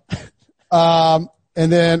sound drop. And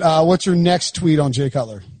then, what's your next tweet on Jay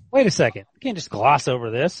Cutler? Wait a second. You can't just gloss over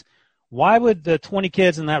this. Why would the 20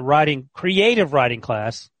 kids in that creative writing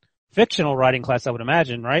class, fictional writing class, I would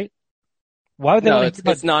imagine, right? Why would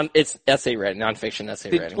they? It's essay writing, nonfiction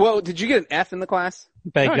essay writing. Well, did you get an F in the class?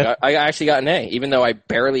 No, I actually got an A, even though I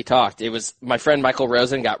barely talked. It was my friend Michael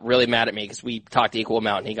Rosen got really mad at me because we talked equal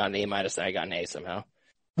amount and he got an A- and I got an A somehow.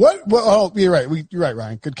 What? Well, oh, you're right. You're right,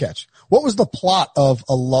 Ryan. Good catch. What was the plot of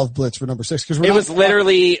A Love Blitz for number 6? Because it was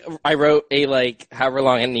literally, I wrote however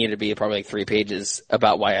long it needed to be, probably like 3 pages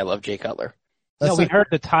about why I love Jay Cutler. We heard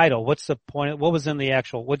the title. What's the point? What was in the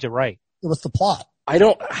actual? What'd you write? What's the plot? I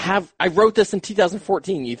wrote this in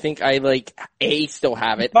 2014. You think I still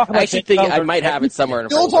have it? I actually think I might have it somewhere in a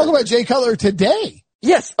folder. Don't talk about Jay Cutler today.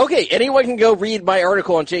 Yes. Okay. Anyone can go read my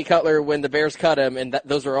article on Jay Cutler when the Bears cut him, and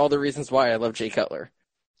those are all the reasons why I love Jay Cutler.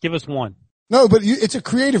 Give us one. No, but it's a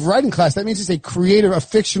creative writing class. That means it's a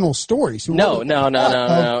fictional story. So no.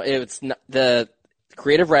 It's not the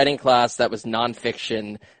creative writing class that was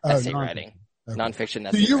nonfiction essay writing. Okay. Nonfiction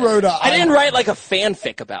essay. So you wrote I didn't write like a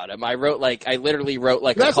fanfic about him. I literally wrote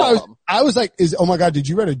like a column. I was like, oh my God, did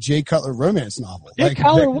you write a Jay Cutler romance novel? Jay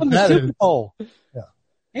Cutler won the Super Bowl. Yeah.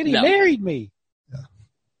 And he married me. Yeah.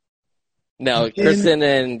 No, Kristen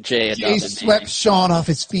and Jay swept Sean off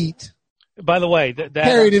his feet. By the way, that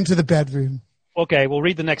carried him to the bedroom. Okay, we'll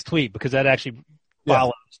read the next tweet because that actually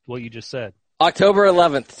follows what you just said. October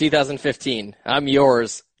 11th, 2015. I'm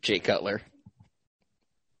yours, Jay Cutler.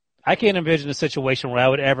 I can't envision a situation where I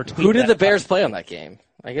would ever tweet. Who did the Bears play on that game?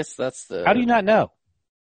 I guess that's the. How do you not know?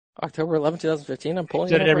 October 11th, 2015. I'm pulling.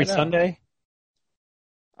 Did it every right Sunday?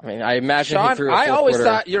 I mean, I imagine Sean, he threw a I always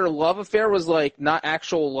fourth-quarter. thought your love affair was like not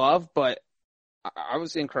actual love, but I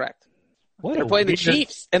was incorrect. They're playing the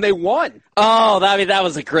Chiefs, and they won. Oh, that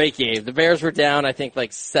was a great game. The Bears were down, I think, like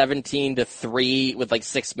 17-3 with like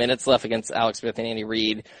 6 minutes left against Alex Smith and Andy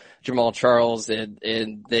Reid, Jamal Charles,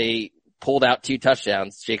 and they pulled out 2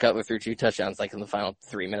 touchdowns. Jay Cutler threw 2 touchdowns like in the final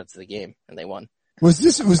 3 minutes of the game, and they won. Was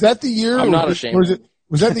that the year? I'm not ashamed.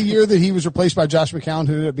 Was that the year that he was replaced by Josh McCown,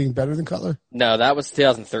 who ended up being better than Cutler? No, that was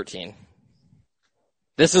 2013.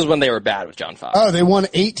 This is when they were bad with John Fox. Oh, they won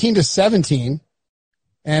 18-17.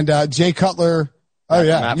 And Jay Cutler, you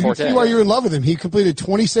can see why you're in love with him. He completed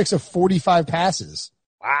 26 of 45 passes.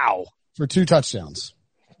 Wow. For 2 touchdowns.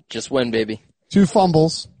 Just win, baby. 2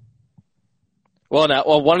 fumbles. Well,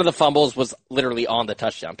 one of the fumbles was literally on the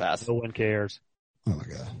touchdown pass. No one cares. Oh, my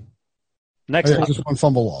God. Next week. Just 1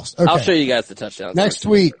 fumble lost. Okay. I'll show you guys the touchdowns. Next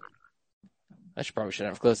tweet. I probably should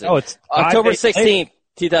have closed it. Oh, it's October 16th,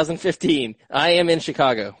 2015. I am in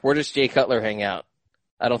Chicago. Where does Jay Cutler hang out?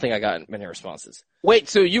 I don't think I got many responses. Wait,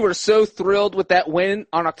 so you were so thrilled with that win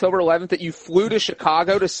on October 11th that you flew to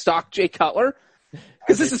Chicago to stalk Jay Cutler?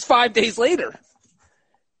 Because this is 5 days later.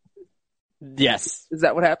 Yes. Is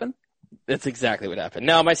that what happened? That's exactly what happened.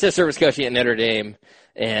 No, my sister was coaching at Notre Dame,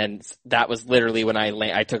 and that was literally when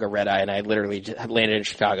I took a red eye, and I literally landed in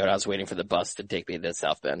Chicago, and I was waiting for the bus to take me to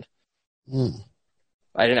South Bend. Mm.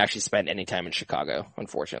 I didn't actually spend any time in Chicago,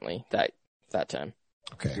 unfortunately, that time.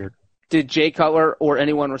 Okay. Did Jay Cutler or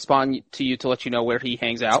anyone respond to you to let you know where he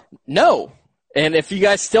hangs out? No. And if you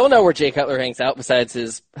guys still know where Jay Cutler hangs out besides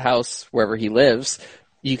his house, wherever he lives,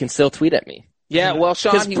 you can still tweet at me. Yeah, well,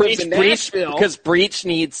 Sean, he lives in Nashville. Because Breach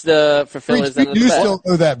needs to fulfill his end of the bet. You still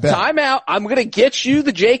know that bet. Time out. I'm going to get you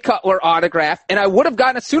the Jay Cutler autograph, and I would have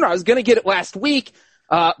gotten it sooner. I was going to get it last week,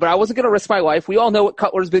 but I wasn't going to risk my life. We all know what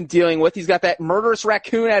Cutler's been dealing with. He's got that murderous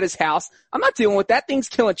raccoon at his house. I'm not dealing with that. Thing's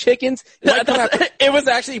killing chickens. It was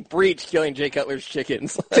actually Breach killing Jay Cutler's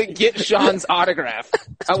chickens. To get Sean's autograph.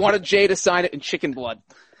 I wanted Jay to sign it in chicken blood.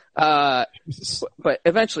 But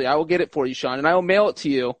eventually I will get it for you, Sean, and I will mail it to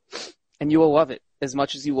you, and you will love it as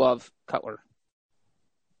much as you love Cutler.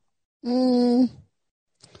 Do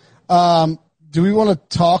we want to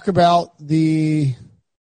talk about the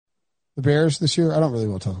Bears this year? I don't really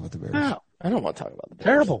want to talk about the Bears. No, I don't want to talk about the Bears.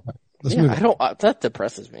 Terrible. Let's move on. That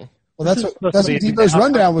depresses me. Well, that's what Debo's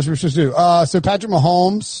rundown was supposed to do. So Patrick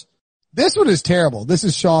Mahomes, this one is terrible. This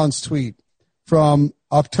is Sean's tweet from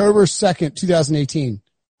October 2nd, 2018.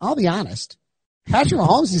 I'll be honest. Patrick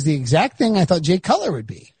Mahomes is the exact thing I thought Jay Cutler would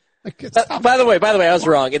be. By the way, I was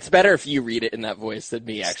wrong. It's better if you read it in that voice than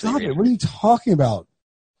me actually. Stop it. What are you talking about?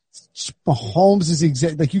 Mahomes is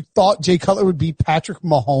exact. Like you thought Jay Cutler would be Patrick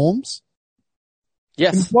Mahomes?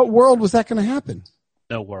 Yes. In what world was that going to happen?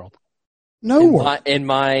 No world. No world. In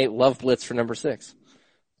my love blitz for number 6.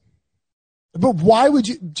 But why would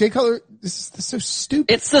you, Jay Cutler? This is so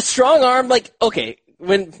stupid. It's the strong arm. Like, okay,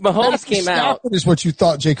 when Mahomes came out, is what you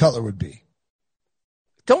thought Jay Cutler would be.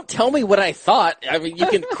 Don't tell me what I thought. I mean, you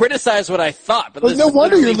can criticize what I thought, but no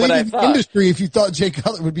wonder you're leaving the industry if you thought Jay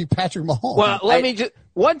Cutler would be Patrick Mahomes. Well,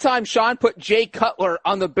 one time Sean put Jay Cutler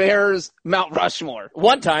on the Bears Mount Rushmore.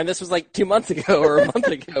 One time, this was like 2 months ago or a month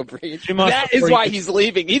ago, Breach. That is why he's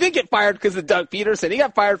leaving. He didn't get fired because of Doug Peterson. He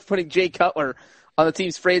got fired for putting Jay Cutler on the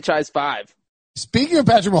team's franchise 5. Speaking of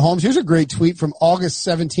Patrick Mahomes, here's a great tweet from August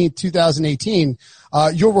 17th, 2018.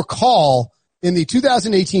 You'll recall in the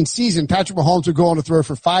 2018 season, Patrick Mahomes would go on to throw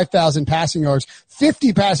for 5,000 passing yards,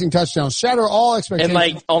 50 passing touchdowns, shatter all expectations.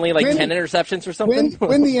 And only 10 interceptions or something?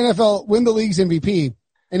 Win the league's MVP.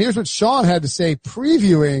 And here's what Sean had to say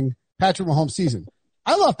previewing Patrick Mahomes' season.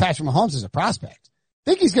 I love Patrick Mahomes as a prospect.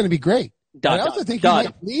 I think he's going to be great. I also think he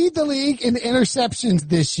might lead the league in interceptions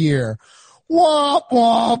this year. Womp,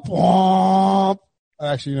 womp, womp.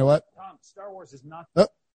 Actually, you know what? Tom, Star Wars is not. Oh,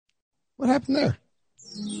 what happened there?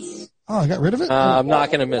 Oh, I got rid of it? I'm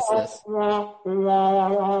not going to miss this.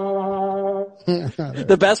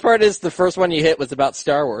 The best part is the first one you hit was about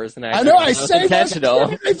Star Wars. And I know, I saved intentional.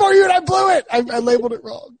 it for you and I blew it. I labeled it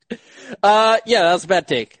wrong. Yeah, that was a bad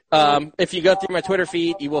take. If you go through my Twitter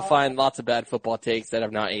feed, you will find lots of bad football takes that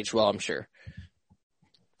have not aged well, I'm sure.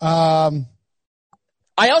 I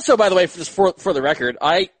also, by the way, for the record,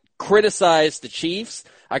 I criticized the Chiefs.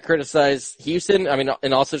 I criticized Houston,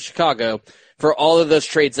 and also Chicago for all of those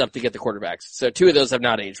trades up to get the quarterbacks. So 2 of those have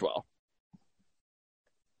not aged well.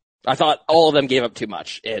 I thought all of them gave up too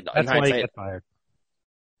much. That's why he got fired.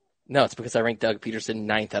 No, it's because I ranked Doug Peterson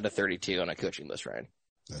 9th out of 32 on a coaching list, Ryan.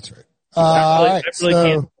 That's right. I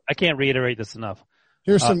can't reiterate this enough.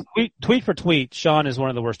 Here's some tweet for tweet. Sean is one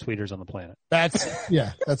of the worst tweeters on the planet. That's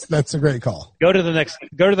a great call. Go to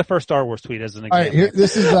the first Star Wars tweet as an example. All right, here,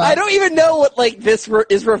 this is I don't even know what this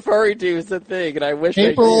is referring to as a thing, and I wish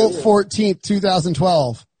April I 14th,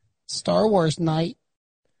 2012. Star Wars night.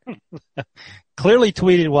 Clearly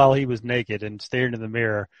tweeted while he was naked and staring in the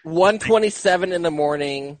mirror. 1:27 in the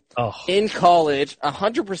morning. In college,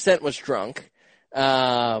 100% was drunk.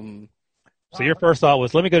 So your first thought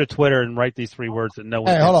was, let me go to Twitter and write these 3 words that no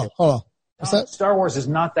one. Hey, hold on. What's that? Star Wars is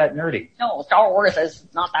not that nerdy. No, Star Wars is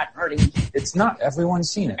not that nerdy. It's not. Everyone's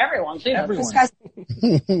seen it. Everyone's seen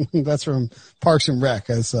it. That's from Parks and Rec,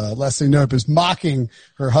 as Leslie Knope is mocking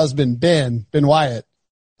her husband Ben Wyatt,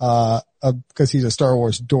 because he's a Star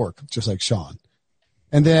Wars dork, just like Sean.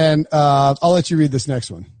 And then I'll let you read this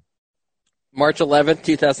next one. March 11th,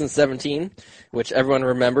 2017, which everyone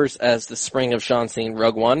remembers as the spring of Sean seeing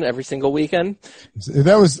Rogue One every single weekend.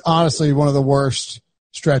 That was honestly one of the worst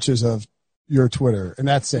stretches of your Twitter, and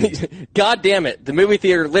that's it. God damn it. The movie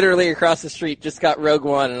theater literally across the street just got Rogue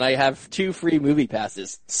One, and I have 2 free movie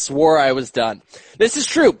passes. Swore I was done. This is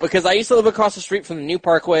true, because I used to live across the street from the new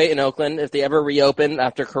Parkway in Oakland. If they ever reopen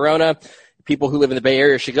after Corona, people who live in the Bay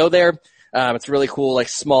Area should go there. It's a really cool,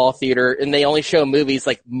 small theater, and they only show movies,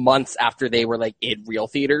 months after they were, in real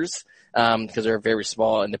theaters, because they're a very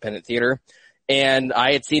small independent theater. And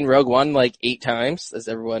I had seen Rogue One, 8 times, as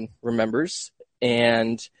everyone remembers,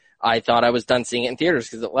 and I thought I was done seeing it in theaters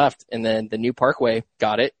because it left, and then the new Parkway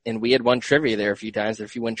got it, and we had won trivia there a few times, and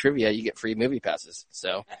if you win trivia, you get free movie passes,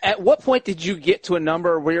 so. At what point did you get to a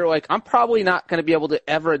number where you're like, I'm probably not going to be able to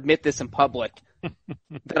ever admit this in public,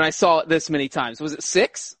 that I saw it this many times? Was it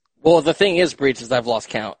 6? Well, the thing is, Breach, is I've lost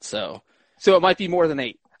count, so. So it might be more than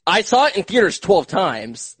 8. I saw it in theaters 12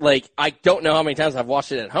 times. I don't know how many times I've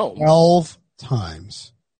watched it at home. 12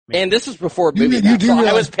 times. And this was before movie.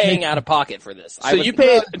 I was paying out of pocket for this. So you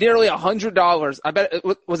paid nearly $100. I bet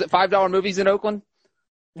was it $5 movies in Oakland?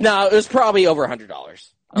 No, it was probably over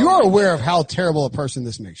 $100. You are aware of how terrible a person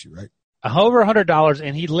this makes you, right? Over $100,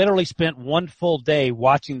 and he literally spent 1 full day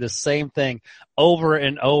watching the same thing over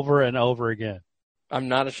and over and over again. I'm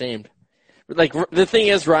not ashamed. The thing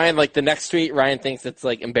is, Ryan, the next tweet, Ryan thinks it's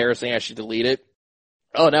embarrassing. I should delete it.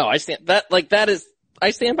 Oh no, I stand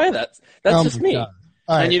I stand by that. That's just me. Right.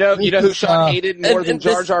 And you know who Sean hated more than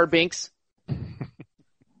Jar Jar Binks?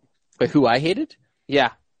 Wait, who I hated?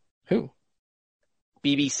 Yeah. Who?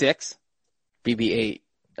 BB6. BB8.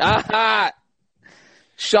 Aha!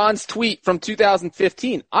 Sean's tweet from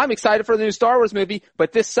 2015. I'm excited for the new Star Wars movie,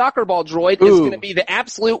 but this soccer ball droid is going to be the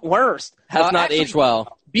absolute worst. Has not aged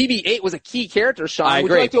well. BB-8 was a key character, Sean. I agree.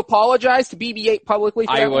 Would you like to apologize to BB-8 publicly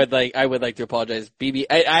for I would like to apologize.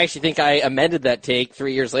 I actually think I amended that take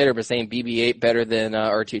 3 years later by saying BB-8 better than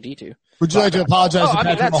R2-D2. Would you like to apologize to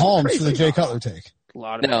Patrick Mahomes for the Jay Cutler take?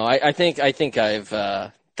 No, I think I've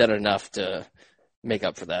done enough to make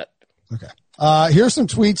up for that. Okay. Here's some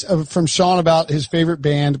tweets from Sean about his favorite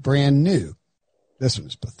band, Brand New. This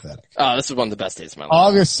one's pathetic. Oh, this is one of the best days of my life.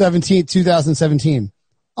 August 17th, 2017.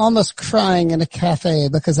 Almost crying in a cafe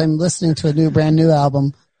because I'm listening to a new Brand New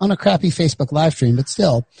album on a crappy Facebook live stream, but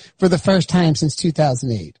still, for the first time since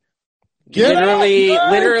 2008.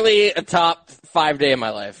 Literally a top 5 day of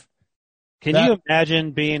my life. Can you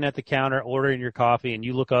imagine being at the counter ordering your coffee and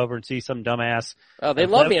you look over and see some dumbass? Oh, they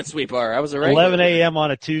love me at Sweet Bar. I was already 11 a.m. on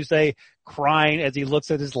a Tuesday crying as he looks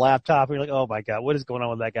at his laptop. And you're like, oh my God, what is going on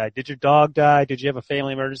with that guy? Did your dog die? Did you have a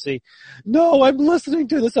family emergency? No, I'm listening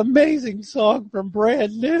to this amazing song from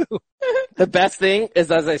Brand New. The best thing is,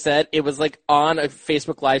 as I said, it was on a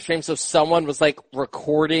Facebook live stream. So someone was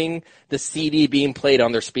recording the CD being played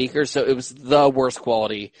on their speakers. So it was the worst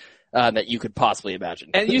quality that you could possibly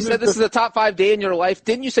imagine. And you said this is a top 5 day in your life.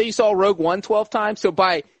 Didn't you say you saw Rogue One 12 times? So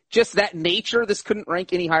by just that nature, this couldn't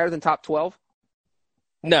rank any higher than top 12?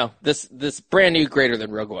 No, this Brand New greater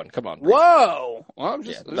than Rogue One. Come on. Whoa! Well, I'm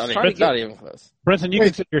just not even close. Brenton, you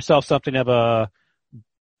consider yourself something of a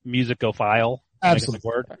musicophile. Absolutely.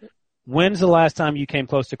 When's the last time you came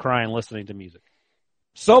close to crying listening to music?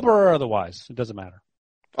 Sober or otherwise? It doesn't matter.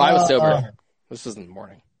 I was sober. This was in the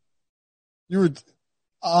morning. You were...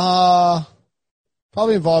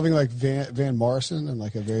 probably involving Van Morrison and a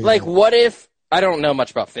very what if I don't know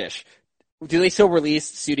much about Fish? Do they still release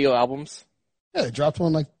studio albums? Yeah, they dropped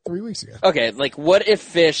one 3 weeks ago. Okay, what if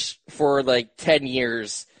Fish for 10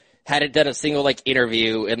 years hadn't done a single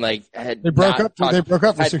interview and had they broke up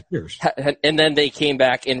for 6 years, and then they came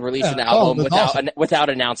back and released an album without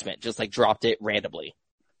announcement, just dropped it randomly.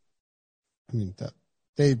 I mean,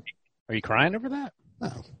 are you crying over that?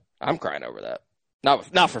 No, I'm crying over that.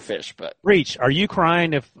 Not for fish, but Reach. Are you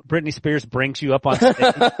crying if Britney Spears brings you up on stage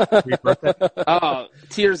for your birthday? Oh,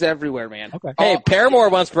 tears everywhere, man. Okay. hey, Paramore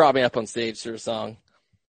once brought me up on stage through a song.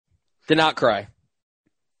 Did not cry.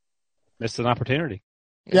 Missed an opportunity.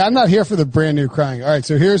 Yeah, I'm not here for the brand new crying. All right,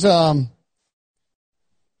 so here's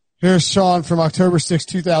Sean from October 6,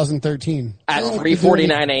 2013. At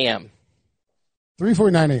 3:49 a.m.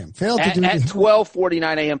 3:49 a.m. Failed to do At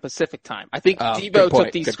 12:49 a.m. Pacific time. I think Debo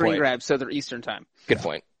took these screen grabs, so they're Eastern time. Good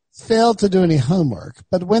point. Failed to do any homework,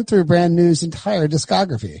 but went through Brand New's entire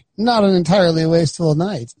discography. Not an entirely wasteful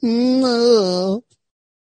night. No.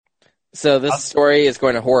 So this story is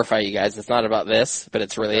going to horrify you guys. It's not about this, but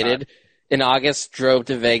it's related. In August, drove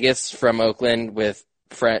to Vegas from Oakland with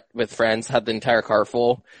friends, had the entire car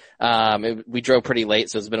full. We drove pretty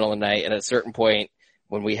late, so it was the middle of the night. And at a certain point,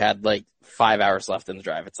 when we had like 5 hours left in the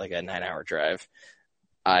drive, it's like a 9-hour drive,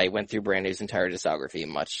 I went through Brand New's entire discography,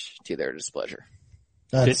 much to their displeasure.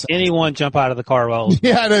 Did anyone jump out of the car while?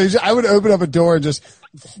 Yeah, no, I would open up a door and just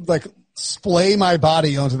like splay my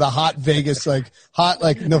body onto the hot Vegas, hot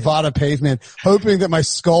Nevada pavement, hoping that my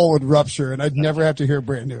skull would rupture and I'd never have to hear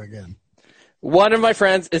Brand New again. One of my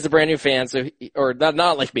friends is a Brand New fan, or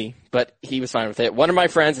not like me, but he was fine with it. One of my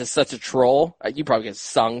friends is such a troll. You probably get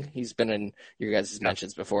sung. He's been in your guys'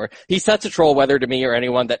 mentions before. He's such a troll, whether to me or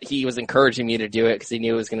anyone, that he was encouraging me to do it because he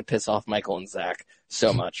knew it was going to piss off Michael and Zach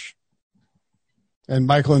so much. And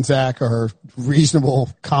Michael and Zach are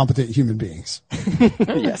reasonable, competent human beings.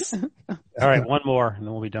 Yes. All right, one more, and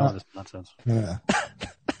then we'll be done with this nonsense.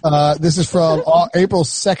 Yeah. This is from April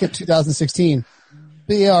 2nd, 2016.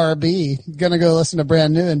 BRB, gonna go listen to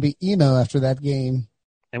Brand New and be emo after that game.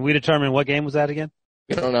 And we determined what game was that again?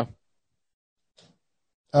 We don't know.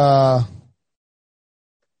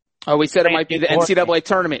 We said it might be the NCAA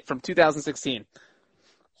tournament from 2016.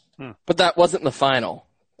 But that wasn't the final.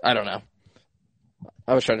 I don't know.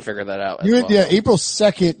 I was trying to figure that out. Well. Yeah, April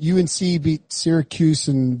 2nd, UNC beat Syracuse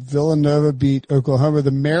and Villanova beat Oklahoma.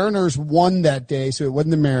 The Mariners won that day, so it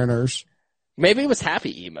wasn't the Mariners. Maybe it was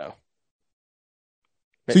happy emo.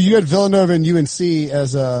 So you had Villanova and UNC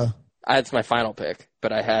as That's my final pick,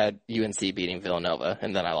 but I had UNC beating Villanova,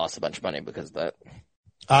 and then I lost a bunch of money because of that.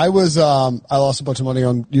 I lost a bunch of money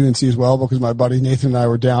on UNC as well because my buddy Nathan and I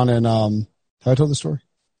were down in, have I told the story?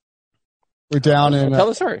 We're down in, tell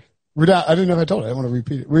the story. We're down, I didn't know if I told it. I want to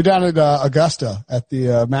repeat it. We're down at Augusta at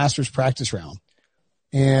the Masters practice round.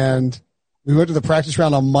 And we went to the practice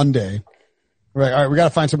round on Monday. We're like, all right, we got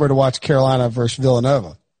to find somewhere to watch Carolina versus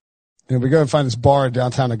Villanova. And we go and find this bar in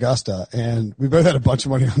downtown Augusta, and we both had a bunch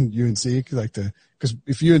of money on UNC because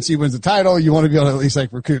if UNC wins the title, you want to be able to at least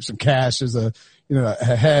recoup some cash as a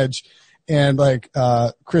hedge. And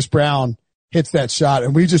Chris Brown hits that shot,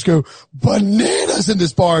 and we just go bananas in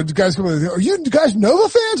this bar. The guys come in, are you guys Nova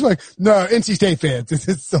fans? We're like, no, NC State fans.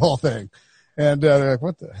 It's the whole thing. And they're like,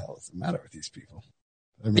 what the hell is the matter with these people?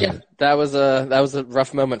 That was a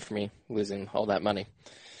rough moment for me, losing all that money.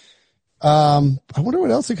 I wonder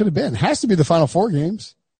what else it could have been. It has to be the Final Four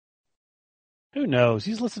games. Who knows?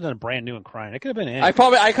 He's listening to Brand New and crying. It could have been anything.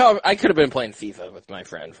 I could have been playing FIFA with my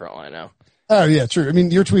friend for all I know. Oh yeah, true. I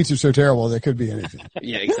mean, your tweets are so terrible they could be anything.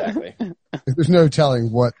 Yeah, exactly. There's no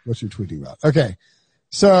telling what you're tweeting about. Okay.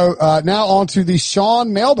 So, now on to the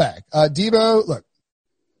Sean mailbag. Debo, look,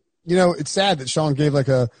 it's sad that Sean gave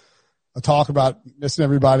a talk about missing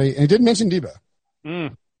everybody and he didn't mention Debo.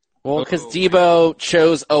 Well, because Debo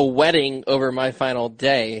chose a wedding over my final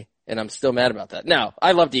day, and I'm still mad about that. Now,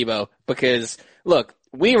 I love Debo because, look,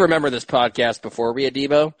 we remember this podcast before we had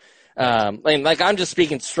Debo. I'm just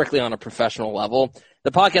speaking strictly on a professional level.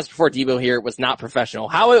 The podcast before Debo here was not professional.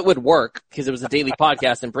 How it would work, because it was a daily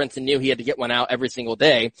podcast and Brinson knew he had to get one out every single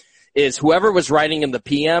day, is whoever was writing in the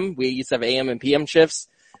PM, we used to have AM and PM shifts,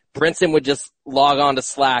 Brinson would just log on to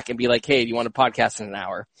Slack and be like, hey, do you want to podcast in an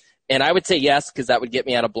hour? And I would say yes, because that would get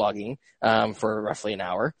me out of blogging for roughly an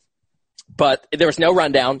hour. But there was no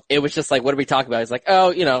rundown. It was just like, what did we talk about? It's like,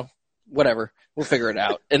 oh, whatever. We'll figure it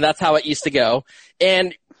out. And that's how it used to go.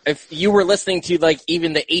 And if you were listening to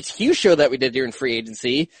even the HQ show that we did during free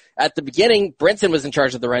agency, at the beginning, Brinson was in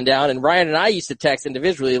charge of the rundown, and Ryan and I used to text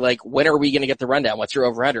individually, when are we going to get the rundown? What's your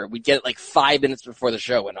over-under? We'd get it 5 minutes before the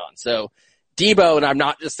show went on. So Debo, and I'm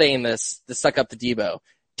not just saying this to suck up to Debo,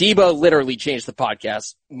 Debo literally changed the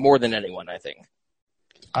podcast more than anyone, I think.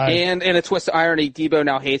 And in a twist of irony, Debo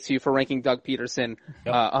now hates you for ranking Doug Peterson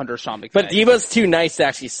under Sean McVay. But Debo's too nice to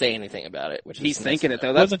actually say anything about it. He's thinking it, though.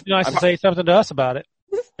 It wasn't too nice to say something to us about it.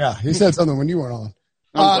 Yeah, he said something when you weren't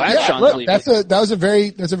on. That's a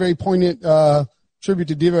very poignant tribute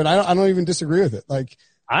to Debo, and I don't even disagree with it.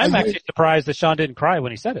 I'm actually surprised that Sean didn't cry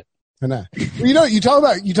when he said it. I know. Well, you talk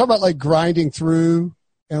about like grinding through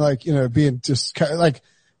and like, being just kind of like,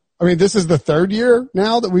 I mean, this is the third year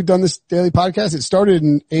now that we've done this daily podcast. It started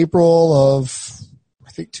in April of,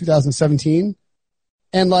 I think, 2017.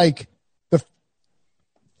 And like the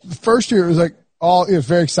first year it was like it was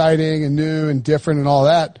very exciting and new and different and all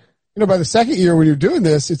that. By the second year when you're doing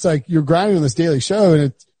this, it's like you're grinding on this daily show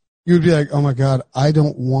and you would be like, oh my God, I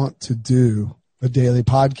don't want to do a daily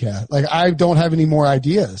podcast. Like I don't have any more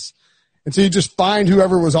ideas. And so you just find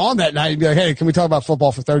whoever was on that night and be like, hey, can we talk about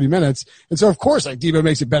football for 30 minutes? And so of course, like Debo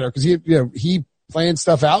makes it better because he plans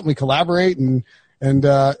stuff out and we collaborate and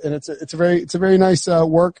it's a very nice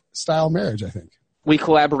work style marriage, I think. We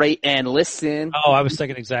collaborate and listen. Oh, I was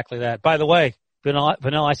thinking exactly that. By the way, Vanilla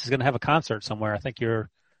Ice is going to have a concert somewhere. I think you're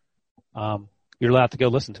allowed to go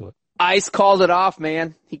listen to it. Ice called it off,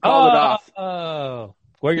 man. He called it off. Oh,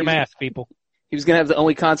 wear your mask, people. He was going to have the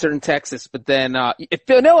only concert in Texas, but then if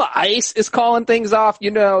Vanilla Ice is calling things off,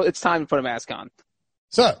 it's time to put a mask on.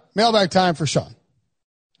 So, mailbag time for Sean.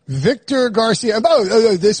 Victor Garcia.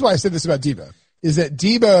 This is why I said this about Debo. Is that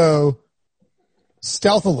Debo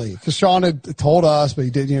stealthily, because Sean had told us,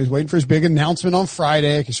 but he was waiting for his big announcement on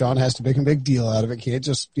Friday because Sean has to make a big deal out of it. Can't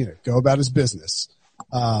just, go about his business.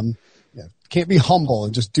 Can't be humble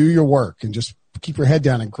and just do your work and just keep your head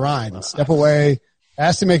down and grind and step away.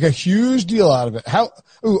 Has to make a huge deal out of it.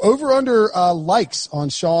 Over under likes on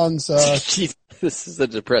Sean's. Jeez, this is a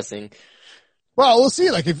depressing. Well, we'll see.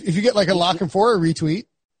 Like if you get like a lock and four, a retweet.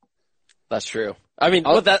 That's true. And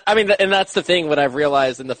that's the thing. What I've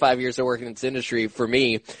realized in the 5 years of working in this industry, for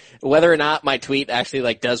me, whether or not my tweet actually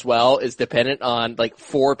like does well is dependent on like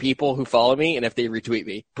 4 people who follow me and if they retweet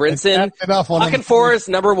me. Brinson, lock and four is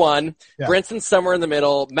number 1. Yeah. Brinson's somewhere in the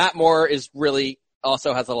middle. Matt Moore is really.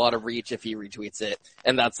 Also has a lot of reach if he retweets it,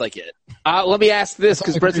 and that's like it. Let me ask this,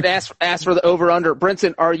 because Brinson asked for the over-under.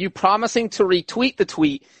 Brinson, are you promising to retweet the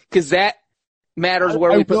tweet? Because that matters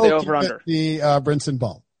where we put the over-under. The Brinson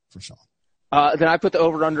bump for Sean. Then I put the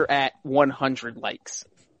over-under at 100 likes.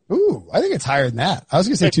 Ooh, I think it's higher than that. I was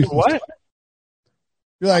going to say 250. What?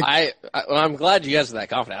 You're like, I'm glad you guys are that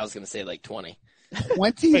confident. I was going to say like 20.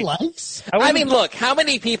 20 likes? I mean, look, how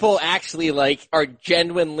many people actually like are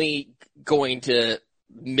genuinely going to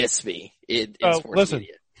miss me in sports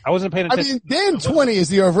media? I wasn't paying attention. I mean, Dan 20 is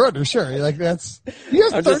the over-under, sure. Like that's.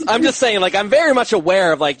 I'm just saying, like, I'm very much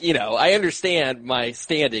aware of, like, I understand my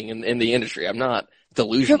standing in the industry. I'm not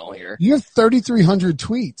delusional here. You have 3,300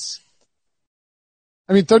 tweets.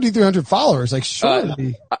 I mean, 3,300 followers. Like,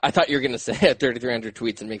 surely. I thought you were going to say 3,300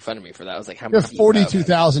 tweets and make fun of me for that. I was like, how many? You have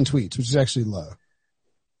 42,000 tweets, which is actually low.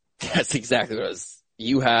 That's exactly what it was.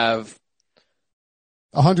 You have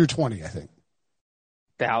 120, I think.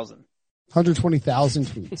 120,000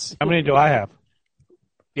 tweets. How many do I have?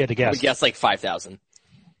 You had to guess. I would guess like 5,000.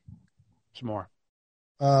 Some more.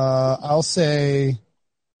 I'll say.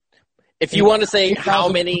 If you want to say how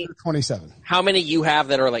many 27. How many you have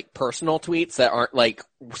that are like personal tweets that aren't like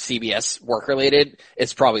CBS work related,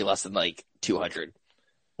 it's probably less than like 200.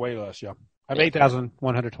 Way less, yeah. I have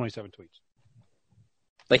 8,127 tweets.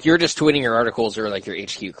 Like you're just tweeting your articles or like your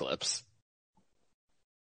HQ clips.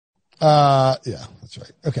 Yeah, that's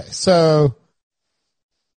right. Okay, so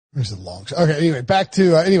where's the long shot? Okay, anyway, back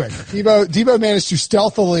to Debo managed to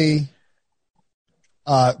stealthily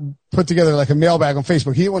put together like a mailbag on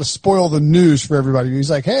Facebook. He didn't want to spoil the news for everybody. He's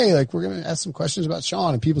like, hey, like we're gonna ask some questions about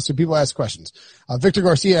Sean, and people ask questions. Victor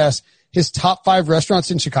Garcia asked his top 5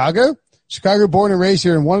 restaurants in Chicago. Chicago born and raised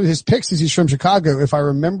here, and one of his picks is he's from Chicago, if I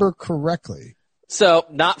remember correctly. So,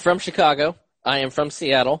 not from Chicago. I am from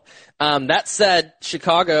Seattle. That said,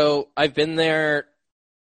 Chicago, I've been there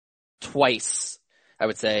twice, I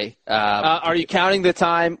would say. Are you counting the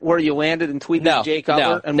time where you landed and tweeted Jay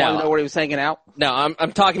Cutler and wanted to know where he was hanging out? No,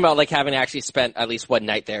 I'm talking about like having actually spent at least one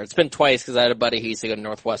night there. It's been twice because I had a buddy who used to go to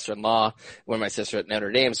Northwestern Law when my sister at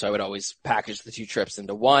Notre Dame, so I would always package the 2 trips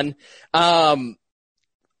into one.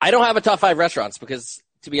 I don't have a top 5 restaurants because,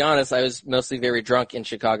 to be honest, I was mostly very drunk in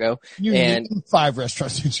Chicago. You named 5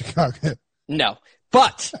 restaurants in Chicago. No,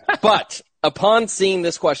 but upon seeing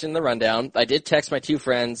this question in the rundown, I did text my 2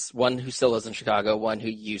 friends, one who still lives in Chicago, one who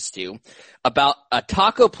used to, about a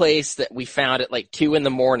taco place that we found at like 2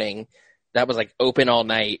 a.m. that was like open all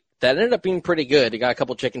night. That ended up being pretty good. I got a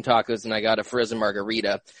couple chicken tacos and I got a frozen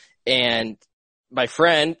margarita. And my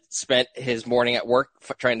friend spent his morning at work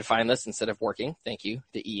trying to find this instead of working. Thank you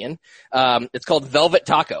to Ian. It's called Velvet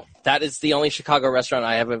Taco. That is the only Chicago restaurant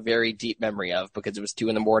I have a very deep memory of because it was 2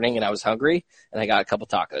 a.m. and I was hungry and I got a couple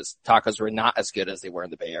tacos. Tacos were not as good as they were in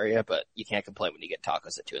the Bay Area, but you can't complain when you get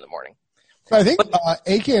tacos at 2 a.m. I think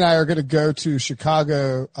AK and I are going to go to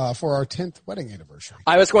Chicago for our 10th wedding anniversary.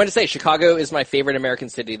 I was going to say Chicago is my favorite American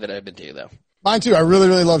city that I've been to, though. Mine too. I really,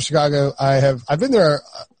 really love Chicago. I've been there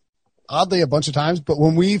oddly a bunch of times, but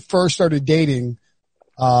when we first started dating,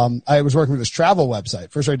 I was working with this travel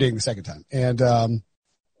website. First started dating the second time, and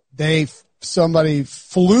somebody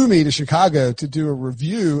flew me to Chicago to do a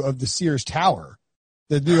review of the Sears Tower,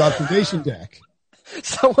 the new observation deck.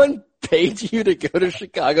 Someone paid you to go to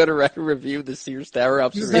Chicago to write a review of the Sears Tower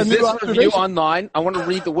observation. Is this review online? I want to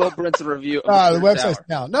read the Will Brinson review of the website's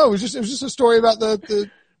down. No, it was just a story about the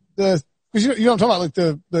because you know what I'm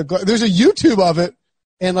talking about, like there's a YouTube of it,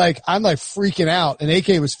 and like I'm like freaking out, and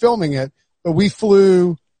AK was filming it, but we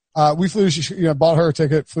flew to, bought her a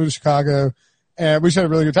ticket, flew to Chicago, and we just had a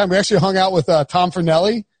really good time. We actually hung out with Tom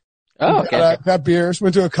Fernelli. Oh, okay. Got beers,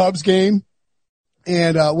 went to a Cubs game,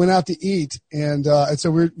 and went out to eat. And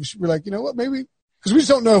so we're like, you know what, maybe, because we just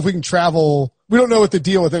don't know if we can travel. We don't know what the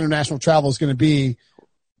deal with international travel is going to be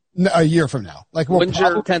a year from now. Like, when's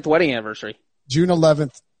your 10th wedding anniversary? June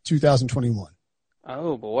 11th, 2021.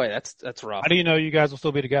 Oh boy, that's rough. How do you know you guys will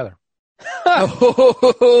still be together? I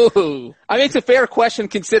mean, it's a fair question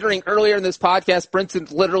considering earlier in this podcast,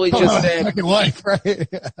 Brinson literally just said second wife, right?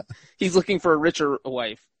 He's looking for a richer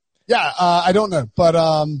wife. Yeah, I don't know, but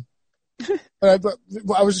I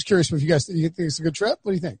was just curious if you think it's a good trip.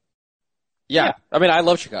 What do you think? Yeah. I mean, I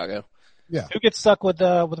love Chicago. Yeah. Who gets stuck with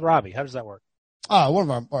Robbie? How does that work? One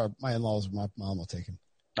of my in-laws, my mom will take him.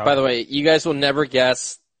 Okay. By the way, you guys will never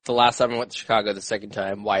guess the last time I went to Chicago, the second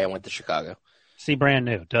time, why I went to Chicago. See, brand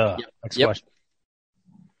new. Duh. Yep. Next question.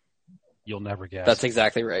 You'll never guess. That's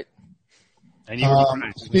exactly right. And you were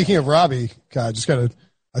right. Speaking of Robbie, God, just got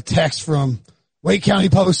a text from Wake County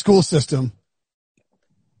Public School System.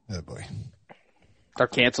 Oh boy. They're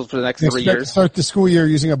canceled for the next 3 years. Start the school year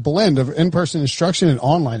using a blend of in-person instruction and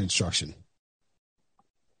online instruction.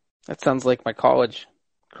 That sounds like my college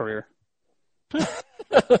career.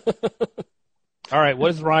 All right, what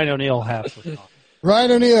does Ryan O'Neal have for Sean?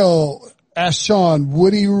 Ryan O'Neal asked Sean,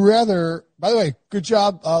 would he rather, by the way, good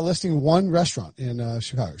job listing one restaurant in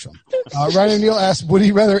Chicago, Sean. Ryan O'Neal asked, would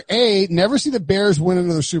he rather A, never see the Bears win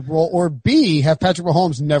another Super Bowl, or B, have Patrick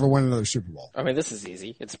Mahomes never win another Super Bowl? I mean, this is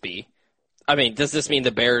easy. It's B. I mean, does this mean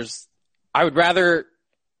the Bears? I would rather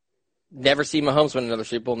never see Mahomes win another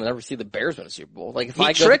Super Bowl than never see the Bears win a Super Bowl. Like, if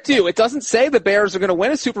he tricked you. It doesn't say the Bears are going to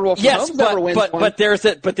win a Super Bowl. Yes, Mahomes never wins one. but there's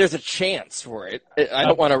a chance for it. I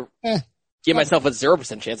don't want to give myself a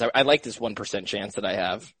 0% chance. I like this 1% chance that I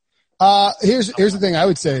have. Here's the thing I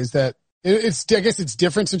would say is that I guess it's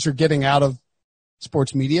different since you're getting out of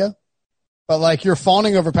sports media, but like you're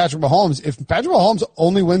fawning over Patrick Mahomes. If Patrick Mahomes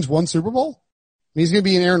only wins one Super Bowl, he's going to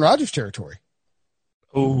be in Aaron Rodgers territory.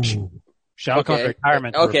 Ooh. Okay.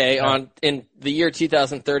 Retirement. Okay. In the year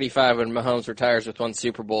 2035, when Mahomes retires with one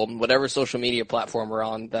Super Bowl, whatever social media platform we're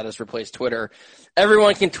on that has replaced Twitter,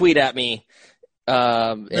 everyone can tweet at me.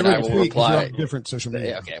 And I will reply. Different social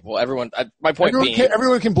media. Okay. Well, everyone can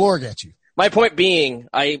blorg at you. My point being,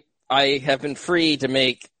 I have been free to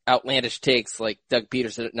make outlandish takes like Doug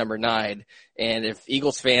Peterson at number 9. And if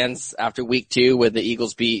Eagles fans after week 2, when the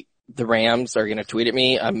Eagles beat the Rams, are going to tweet at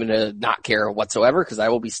me, I'm going to not care whatsoever because I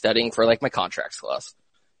will be studying for like my contracts class.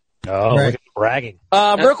 Oh, right. Bragging.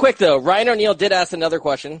 Real quick though, Ryan O'Neal did ask another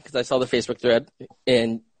question because I saw the Facebook thread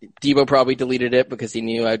and Debo probably deleted it because he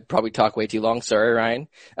knew I'd probably talk way too long. Sorry, Ryan.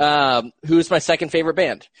 Who's my second favorite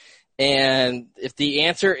band? And if the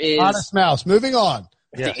answer is Honest Mouse, moving on.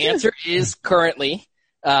 If the answer is currently,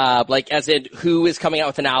 like as in who is coming out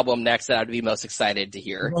with an album next that I'd be most excited to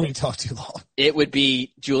hear. Don't talk too long. It would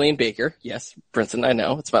be Julian Baker. Yes, Brinson, I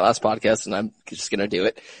know. It's my last podcast and I'm just going to do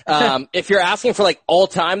it. If you're asking for like all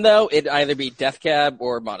time though, it'd either be Death Cab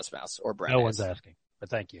or Modest Mouse or Brad. No one's asking, but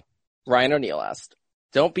thank you. Ryan O'Neal asked.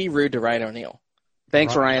 Don't be rude to Ryan O'Neal.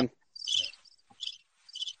 Thanks, Ryan.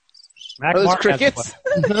 Mac those crickets?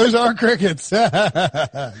 Those are crickets.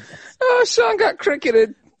 Oh, Sean got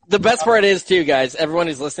cricketed. The best part is, too, guys, everyone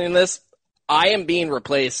who's listening to this, I am being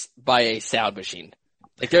replaced by a sound machine.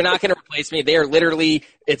 Like, they're not going to replace me. They are literally,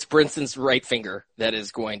 it's Brinson's right finger that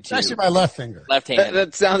is going to. Actually, my left finger. Left hand.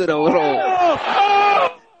 That sounded a little.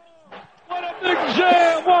 Oh, what a big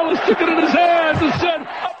jam. Wallace took it in his hands and said.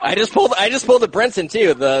 I just pulled the Brinson,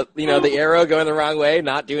 too. The arrow going the wrong way,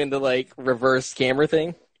 not doing the, like, reverse camera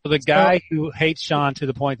thing. For the guy who hates Sean to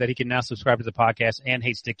the point that he can now subscribe to the podcast and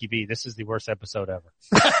hates Dickie V, this is the worst episode ever.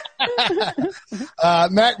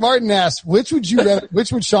 Mac Martin asks, which would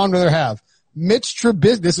Sean rather have? Mitch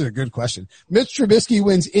Trubisky, this is a good question. Mitch Trubisky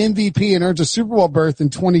wins MVP and earns a Super Bowl berth in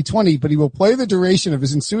 2020, but he will play the duration of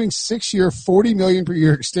his ensuing 6-year, $40 million per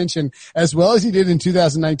year extension as well as he did in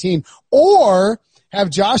 2019, or have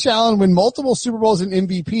Josh Allen win multiple Super Bowls and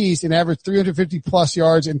MVPs and average 350 plus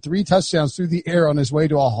yards and 3 touchdowns through the air on his way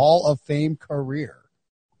to a Hall of Fame career.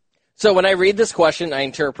 So when I read this question, I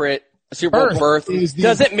interpret Super Bowl berth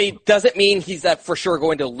doesn't mean he's for sure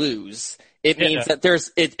going to lose. It means that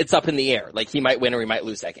it's up in the air. Like he might win or he might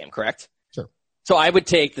lose that game, correct? Sure. So I would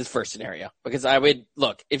take this first scenario because I would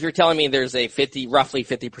look, if you're telling me there's a roughly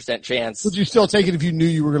 50% chance. Would you still take it if you knew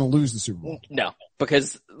you were going to lose the Super Bowl? No,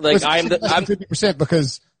 because like I'm 50%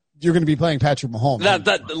 because you're going to be playing Patrick Mahomes.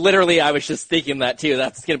 That literally, I was just thinking that too.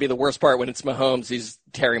 That's going to be the worst part when it's Mahomes who's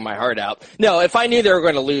tearing my heart out. No, if I knew they were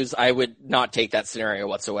going to lose, I would not take that scenario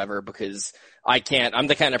whatsoever because I'm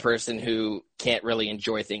the kind of person who can't really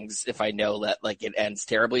enjoy things if I know that like it ends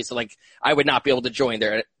terribly. So like I would not be able to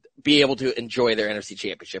enjoy their NFC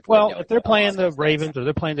Championship. Well, if they're playing the Ravens or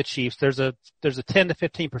they're playing the Chiefs, there's a 10 to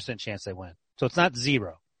 15% chance they win. So it's not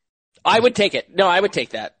zero. I would take it. No, I would take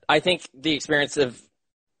that. I think the experience of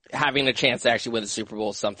having a chance to actually win the Super Bowl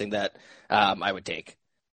is something that I would take.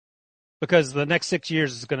 Because the next 6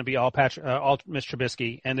 years is going to be all Mitch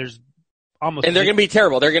Trubisky, and they're going to be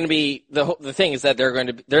terrible. They're going to be the thing is that they're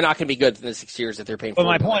not going to be good in the 6 years that they're paying for. But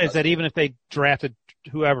my point is that even if they drafted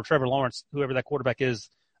Trevor Lawrence, whoever that quarterback is,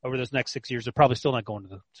 over those next 6 years, they're probably still not going to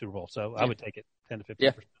the Super Bowl. So I would take it 10 to 15%.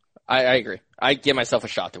 Yeah, I agree. I give myself a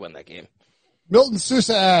shot to win that game. Milton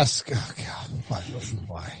Sousa asks, oh God,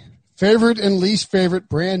 why? Favorite and least favorite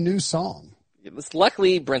brand new song?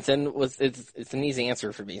 Luckily, Brenton it's an easy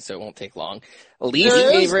answer for me, so it won't take long. Least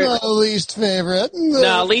favorite. No least favorite.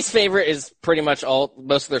 No, least favorite is pretty much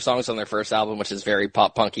most of their songs on their first album, which is very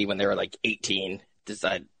pop punky when they were like 18.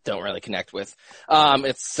 I don't really connect with.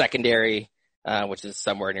 It's Secondary, which is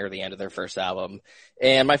somewhere near the end of their first album.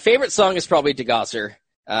 And my favorite song is probably DeGosser,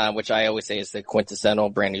 which I always say is the quintessential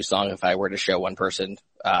brand new song if I were to show one person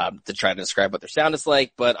to try to describe what their sound is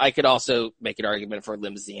like. But I could also make an argument for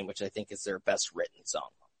Limousine, which I think is their best written song.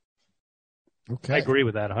 Okay. I agree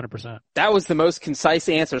with that 100%. That was the most concise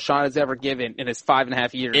answer Sean has ever given in his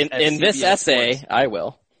 5.5 years. In this essay, Sports. I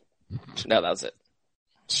will. No, that was it.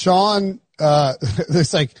 Sean,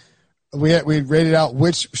 it's like we rated out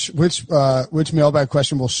which mailbag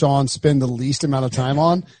question will Sean spend the least amount of time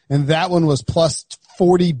on, and that one was plus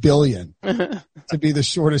 40 billion to be the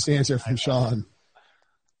shortest answer from Sean.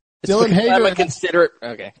 Dylan Hager,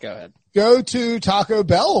 okay, go ahead. Go to Taco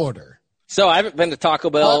Bell order. So I haven't been to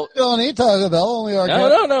Taco Bell. Don't eat Taco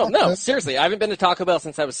Bell. No. Seriously, I haven't been to Taco Bell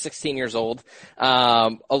since I was 16 years old. When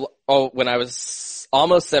I was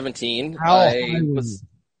almost 17, I was.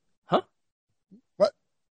 Huh?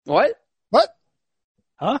 What?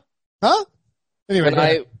 Huh?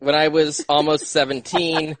 Anyway, when I was almost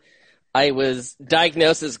 17, I was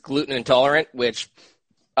diagnosed as gluten intolerant, which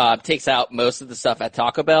takes out most of the stuff at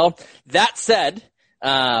Taco Bell. That said,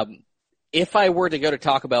 if I were to go to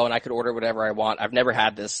Taco Bell and I could order whatever I want, I've never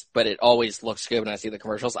had this, but it always looks good when I see the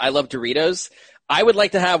commercials. I love Doritos. I would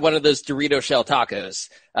like to have one of those Dorito shell tacos,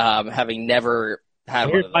 having never had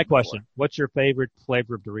one. Here's my question. What's your favorite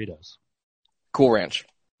flavor of Doritos? Cool Ranch.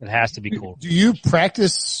 It has to be cool. Do you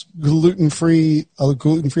practice a gluten-free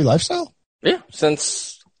lifestyle? Yeah,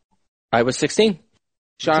 since I was 16.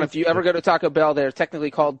 Sean, if you ever go to Taco Bell, they're technically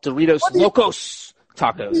called Doritos Locos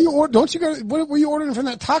tacos. Don't you go? What were you ordering from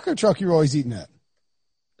that taco truck you're always eating at?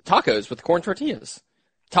 Tacos with corn tortillas.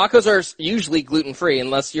 Tacos are usually gluten-free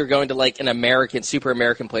unless you're going to like an super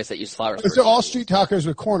American place that uses flour. So all street tacos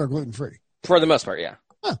with corn are gluten-free? For the most part, yeah.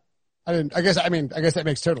 Huh. I guess that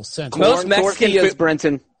makes total sense. Most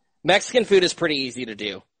Mexican food is pretty easy to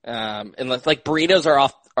do. And like burritos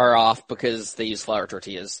are off because they use flour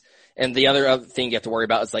tortillas. And the other thing you have to worry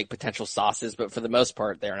about is like potential sauces, but for the most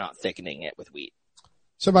part, they're not thickening it with wheat.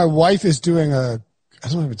 So my wife is doing I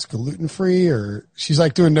don't know if it's gluten-free or she's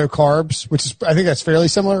like doing no carbs, which is, I think that's fairly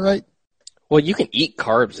similar, right? Well, you can eat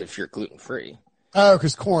carbs if you're gluten-free. Oh,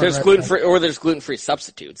 because corn. There's gluten-free, or there's gluten-free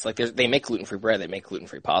substitutes. Like they make gluten-free bread, they make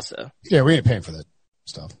gluten-free pasta. Yeah, we ain't paying for that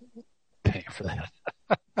stuff. Paying for that.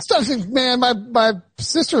 Stuff, man, my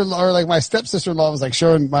sister-in-law, or like my stepsister-in-law was like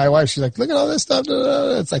showing my wife, she's like, look at all this stuff.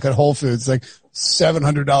 It's like at Whole Foods, like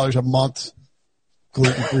 $700 a month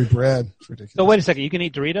gluten-free bread. It's ridiculous. So wait a second, you can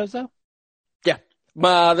eat Doritos though? Yeah.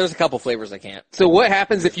 There's a couple flavors I can't. So what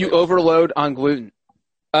happens if you overload on gluten?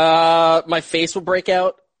 My face will break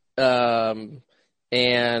out, and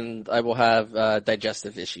I will have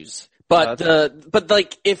digestive issues. But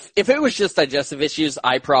like if it was just digestive issues,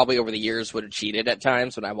 I probably over the years would have cheated at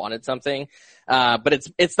times when I wanted something. But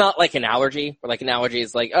it's not like an allergy, or like an allergy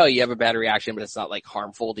is like, oh, you have a bad reaction, but it's not like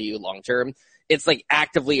harmful to you long term. It's like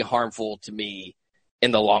actively harmful to me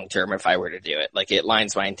in the long term if I were to do it. Like it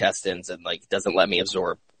lines my intestines and like doesn't let me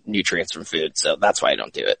absorb nutrients from food. So that's why I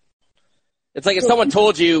don't do it. It's like if someone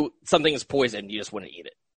told you something is poison, you just wouldn't eat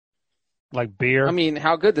it. Like beer. I mean,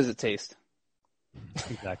 how good does it taste?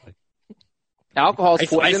 Exactly. Alcohol is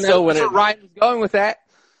poison. That's where Ryan was going with that.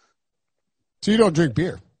 So you don't drink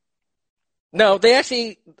beer? No, they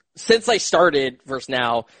actually, since I started versus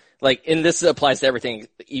now, like, and this applies to everything,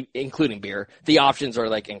 including beer, the options are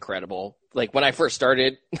like incredible. Like when I first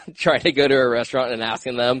started trying to go to a restaurant and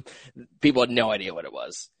asking them, people had no idea what it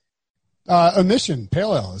was. Omission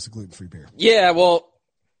Pale Ale is a gluten-free beer. Yeah, well,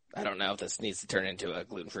 I don't know if this needs to turn into a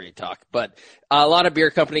gluten-free talk, but a lot of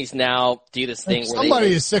beer companies now do this thing where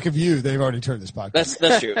somebody is sick of you. They've already turned this podcast.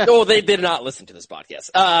 That's true. Oh, they did not listen to this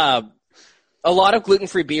podcast. A lot of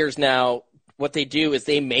gluten-free beers now, what they do is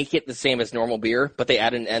they make it the same as normal beer, but they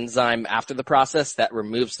add an enzyme after the process that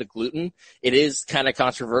removes the gluten. It is kind of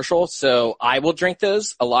controversial, so I will drink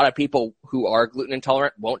those. A lot of people who are gluten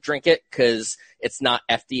intolerant won't drink it because it's not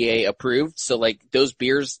FDA approved. So like those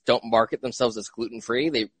beers don't market themselves as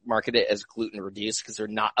gluten-free. They market it as gluten reduced because they're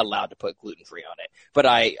not allowed to put gluten-free on it. But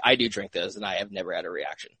I do drink those and I have never had a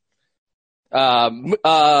reaction.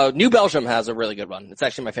 New Belgium has a really good one. It's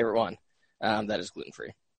actually my favorite one. That is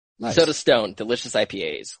gluten-free. Nice. So does Stone, delicious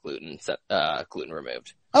IPAs, gluten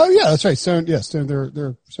removed. Oh yeah, that's right. Stone, yeah, Stone.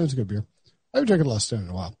 Stone's a good beer. I haven't drank a lot of Stone in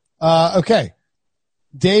a while. Okay.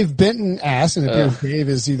 Dave Benton asks, and it appears Dave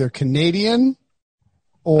is either Canadian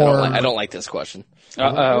or I don't like this question.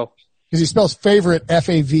 Uh-oh. Because he spells favorite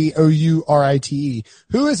Favourite.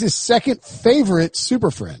 Who is his second favorite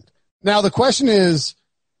super friend? Now the question is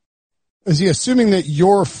he assuming that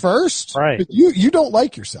you're first? Right. But you don't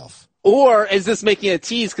like yourself. Or is this making a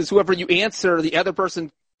tease because whoever you answer, the other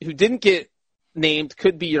person who didn't get named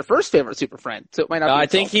could be your first favorite super friend. So it might not be I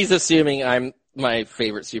think he's assuming I'm my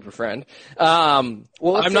favorite super friend. Well,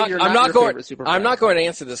 I'm not going to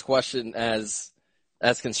answer this question as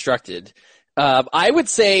constructed. I would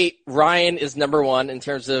say Ryan is number one in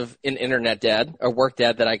terms of an internet dad, a work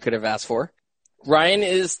dad that I could have asked for. Ryan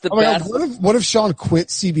is the best. God, what if Sean quit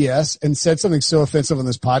CBS and said something so offensive on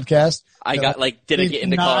this podcast? Didn't get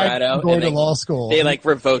into Colorado. Going to law school. They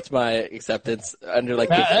revoked my acceptance under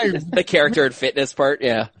the character and fitness part.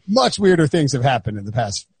 Yeah. Much weirder things have happened in the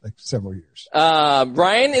past several years.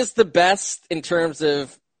 Ryan is the best in terms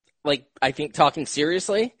of I think talking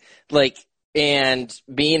seriously, and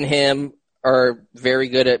me and him are very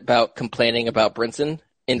good about complaining about Brinson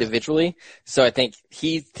individually. So I think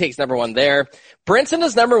he takes number one there. Brinson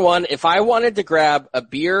is number one. If I wanted to grab a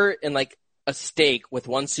beer and a steak with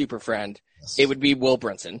one super friend, it would be Will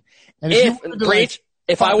Brinson. And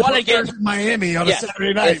if I want to get Miami on a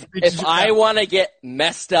Saturday night, if I want to get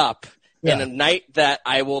messed up in a night that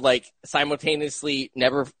I will simultaneously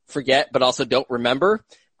never forget, but also don't remember,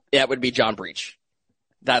 that would be John Breach.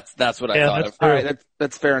 That's what I thought of. All right,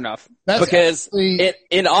 that's fair enough. Because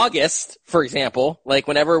in August, for example,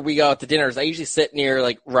 whenever we go out to dinners, I usually sit near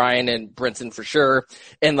Ryan and Brinson for sure.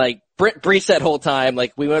 And Breach that whole time,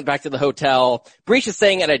 we went back to the hotel. Breach is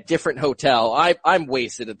staying at a different hotel. I'm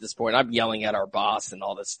wasted at this point. I'm yelling at our boss and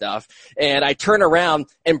all this stuff. And I turn around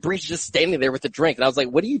and Breach is just standing there with a drink. And I was like,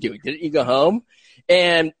 what are you doing? Didn't you go home?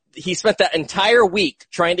 And he spent that entire week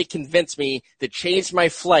trying to convince me to change my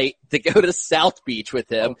flight to go to South Beach with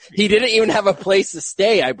him. He didn't even have a place to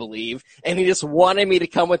stay, I believe, and he just wanted me to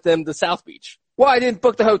come with him to South Beach. Well, I didn't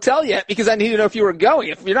book the hotel yet because I need to know if you were going.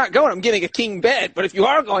 If you're not going, I'm getting a king bed. But if you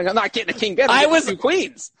are going, I'm not getting a king bed. I'm getting 2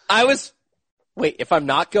 queens. Wait, if I'm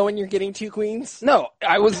not going, you're getting 2 queens? No,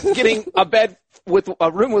 I was getting a bed with a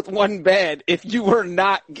room with 1 bed if you were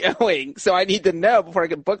not going. So I need to know before I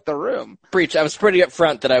can book the room. Breach, I was pretty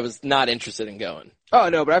upfront that I was not interested in going. Oh,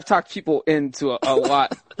 no, but I've talked people into a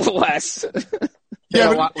lot less.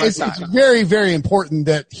 But it's very, very important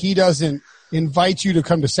that he doesn't invite you to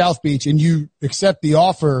come to South Beach and you accept the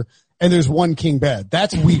offer and there's 1 king bed.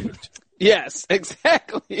 That's weird. Yes,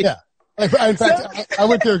 exactly. Yeah. In fact, I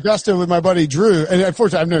went to Augusta with my buddy Drew, and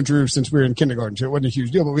unfortunately, I've known Drew since we were in kindergarten, so it wasn't a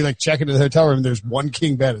huge deal. But we check into the hotel room, and there's 1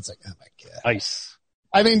 king bed. It's oh my god, nice.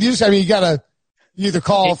 I mean, you gotta either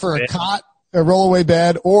call for a cot, a rollaway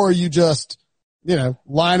bed, or you just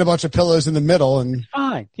line a bunch of pillows in the middle and.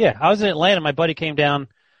 Fine, yeah. I was in Atlanta. My buddy came down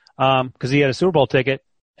because he had a Super Bowl ticket,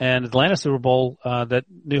 and Atlanta Super Bowl, that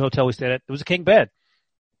new hotel we stayed at, it was a king bed.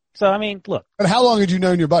 So I mean, look. But how long had you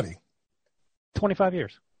known your buddy? 25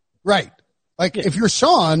 years. Right. If you're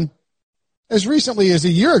Sean, as recently as a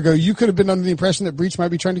year ago, you could have been under the impression that Breach might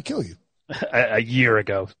be trying to kill you. A year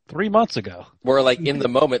ago, 3 months ago. More like in the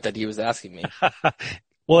moment that he was asking me.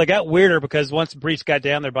 Well, it got weirder because once Breach got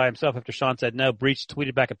down there by himself after Sean said no, Breach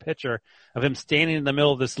tweeted back a picture of him standing in the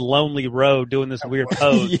middle of this lonely road doing this weird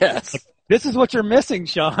pose. Yes. Like, this is what you're missing,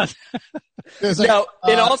 Sean. Like, no,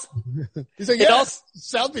 he's like,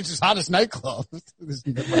 South Beach's hottest nightclub.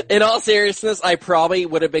 In all seriousness, I probably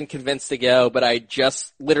would have been convinced to go, but I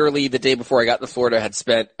just literally the day before I got to Florida had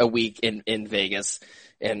spent a week in Vegas.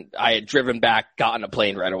 And I had driven back, got on a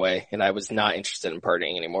plane right away, and I was not interested in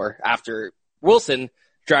partying anymore. After Wilson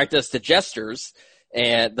dragged us to Jester's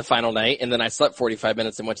and the final night, and then I slept 45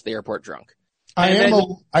 minutes and went to the airport drunk. I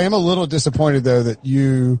am a little disappointed though that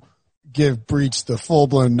you give Breach the full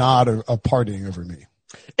blown nod of partying over me.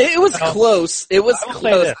 It was close. It was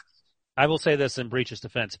close. I will say this in Breach's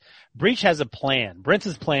defense. Breach has a plan.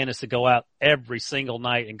 Brenton's plan is to go out every single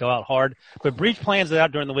night and go out hard, but Breach plans it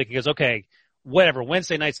out during the week. He goes, okay, whatever,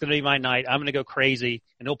 Wednesday night's going to be my night. I'm going to go crazy,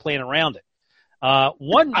 and he'll plan around it.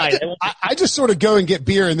 One night, I just sort of go and get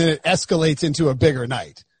beer, and then it escalates into a bigger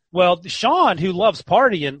night. Well, Sean, who loves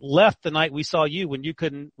partying, left the night we saw you when you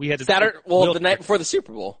couldn't. We had to Saturday. Well, the night before the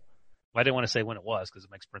Super Bowl. I didn't want to say when it was because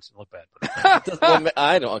it makes Princeton look bad. But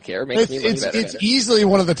I don't care. It makes me look better. It's easily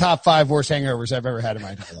one of the top 5 worst hangovers I've ever had in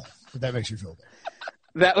my entire life. If that makes you feel better.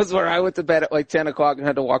 That was where I went to bed at like 10 o'clock and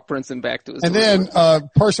had to walk Princeton back to his room. And then a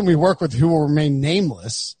person we work with who will remain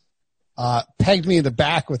nameless pegged me in the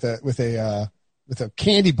back with a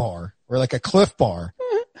candy bar or like a Cliff Bar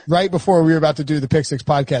right before we were about to do the Pick Six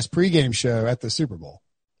podcast pregame show at the Super Bowl.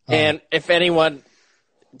 And if anyone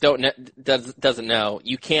doesn't know,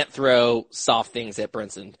 you can't throw soft things at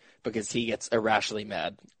Brinson because he gets irrationally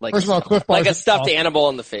mad. Like first of all, Cliff Bar like a stuffed animal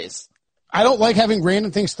in the face. I don't like having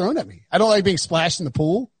random things thrown at me. I don't like being splashed in the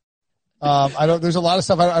pool. There's a lot of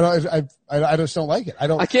stuff I just don't like it.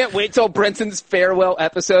 I can't wait till Brenson's farewell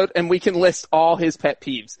episode and we can list all his pet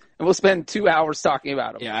peeves and we'll spend 2 hours talking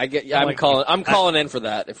about them. Yeah, I'm calling in for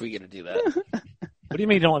that if we get to do that. What do you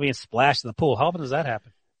mean you don't like being splashed in the pool? How often does that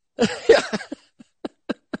happen?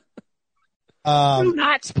 Do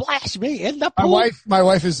not splash me in the pool. My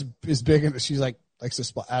wife is big and she's like, likes to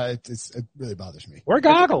splash. It really bothers me. Wear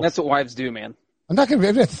goggles. That's what wives do, man. I'm not going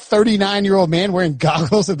to be a 39-year-old man wearing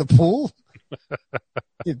goggles at the pool.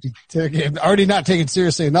 Already not taken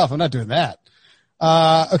seriously enough. I'm not doing that.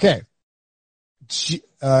 Okay. Jesus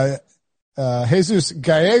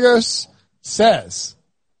Gallegos says,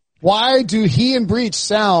 why do he and Breach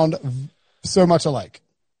sound so much alike?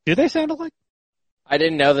 Do they sound alike? I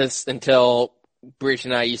didn't know this until Breach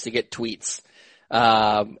and I used to get tweets.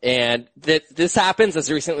 And this happens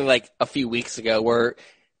as recently like a few weeks ago where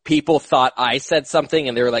people thought I said something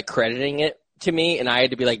and they were like crediting it to me and I had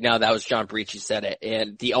to be like, no, that was John Breach who said it.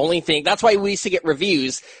 And the only thing, that's why we used to get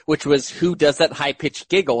reviews, which was who does that high pitched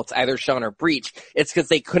giggle? It's either Sean or Breach. It's because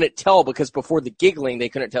they couldn't tell because before the giggling, they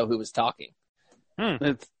couldn't tell who was talking.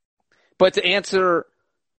 But to answer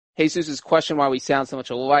Jesus' question why we sound so much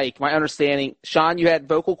alike, my understanding, Sean, you had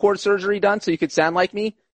vocal cord surgery done so you could sound like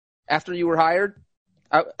me after you were hired?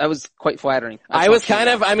 I was quite flattering. I was kind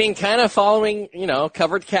of following,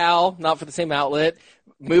 covered Cal, not for the same outlet,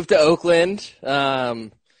 moved to Oakland,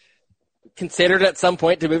 considered at some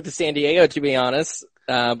point to move to San Diego, to be honest,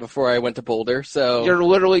 before I went to Boulder. So you're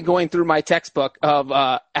literally going through my textbook of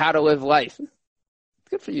how to live life.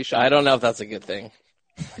 Good for you, Sean. I don't know if that's a good thing.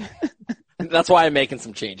 That's why I'm making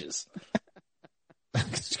some changes.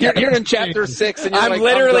 You're in chapter 6 and I'm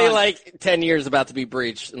literally like 10 years about to be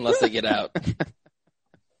breached unless they get out.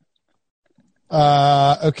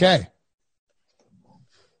 Okay.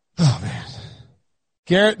 Oh man.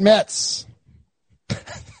 Garrett Metz.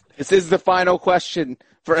 This is the final question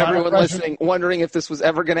for everyone listening, wondering if this was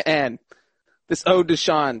ever going to end. This ode to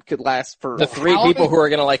Sean could last for the 3 people who are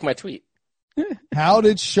going to like my tweet. How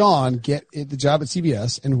did Sean get the job at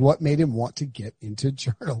CBS and what made him want to get into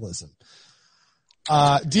journalism?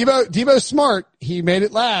 Debo's smart. He made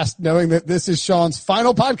it last knowing that this is Sean's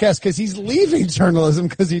final podcast because he's leaving journalism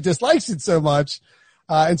because he dislikes it so much.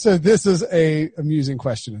 And so this is a amusing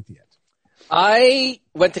question at the end. I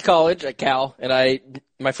went to college at Cal and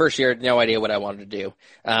my first year had no idea what I wanted to do.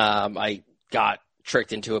 I got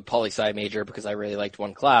tricked into a poli-sci major because I really liked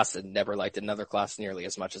one class and never liked another class nearly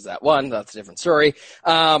as much as that one. That's a different story.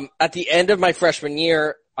 At the end of my freshman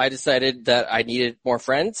year, I decided that I needed more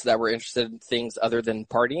friends that were interested in things other than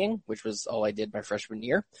partying, which was all I did my freshman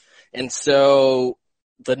year. And so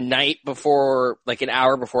the night before, like an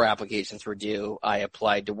hour before applications were due, I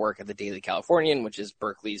applied to work at the Daily Californian, which is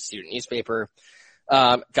Berkeley's student newspaper.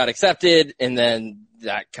 Got accepted, and then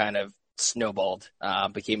that kind of snowballed.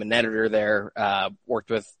 Became an editor there, worked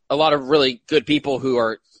with a lot of really good people who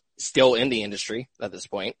are still in the industry at this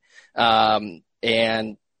point.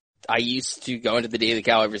 And I used to go into the Daily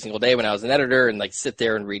Cal every single day when I was an editor and like sit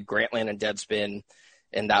there and read Grantland and Deadspin.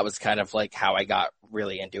 And that was kind of like how I got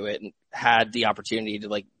really into it and had the opportunity to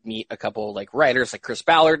like meet a couple like writers, like Chris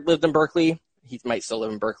Ballard lived in Berkeley. He might still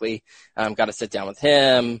live in Berkeley. Got to sit down with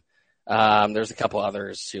him. There's a couple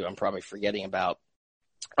others who I'm probably forgetting about.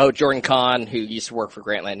 Oh, Jordan Kahn, who used to work for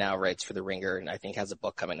Grantland, now writes for The Ringer and I think has a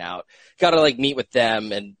book coming out. Got to like meet with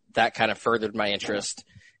them, and that kind of furthered my interest.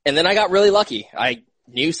 And then I got really lucky. I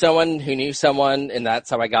knew someone who knew someone, and that's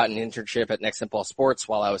how I got an internship at Next Impulse Sports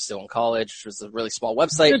while I was still in college, which was a really small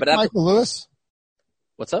website. But Michael Lewis?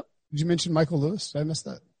 What's up? Did you mention Michael Lewis? Did I miss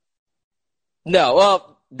that? No,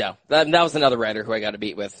 well, no. That was another writer who I got to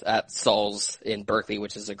meet with at Sol's in Berkeley,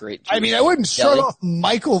 which is a great Jewish I mean, I wouldn't deli. shut off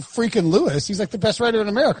Michael freaking Lewis. He's like the best writer in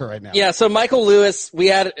America right now. Yeah, so Michael Lewis,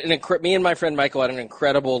 me and my friend Michael had an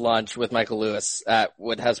incredible lunch with Michael Lewis at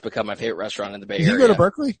what has become my favorite restaurant in the Bay Area. Did he go to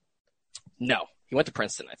Berkeley? No, he went to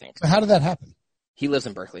Princeton, I think. So how did that happen? He lives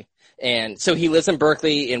in Berkeley. And so he lives in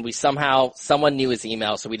Berkeley, and someone knew his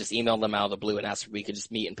email, so we just emailed him out of the blue and asked if we could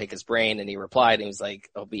just meet and pick his brain, and he replied, and he was like,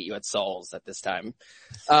 I'll meet you at Sol's at this time.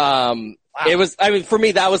 Wow. It was, I mean, for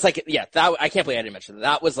me, that was like, yeah, I can't believe I didn't mention that.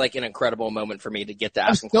 That was like an incredible moment for me to get to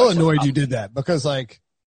ask him questions. I'm still annoyed you did that because like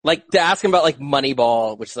to ask him about like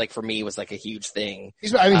Moneyball, which like for me was like a huge thing.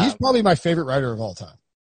 He's probably my favorite writer of all time.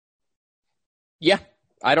 Yeah.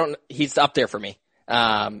 He's up there for me.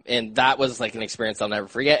 And that was like an experience I'll never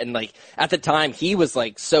forget. And like at the time he was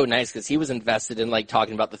like so nice because he was invested in like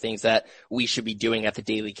talking about the things that we should be doing at the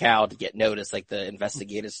Daily Cal to get noticed, like the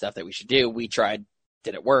investigative stuff that we should do. We tried,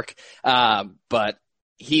 didn't work. But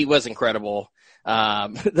he was incredible.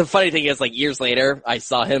 The funny thing is like years later, I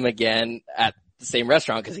saw him again at the same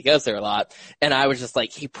restaurant because he goes there a lot. And I was just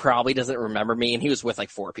like, he probably doesn't remember me. And he was with like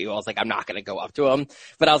 4 people. I was like, I'm not going to go up to him.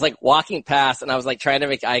 But I was like walking past and I was like trying to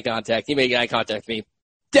make eye contact. He made eye contact with me.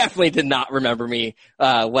 Definitely did not remember me,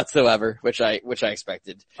 whatsoever, which I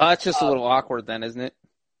expected. It's just a little awkward then, isn't it?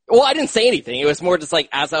 Well, I didn't say anything. It was more just like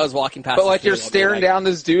as I was walking past. But like you're staring down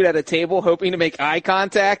this dude at a table hoping to make eye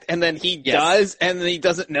contact and then he does and then he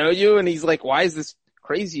doesn't know you and he's like, why is this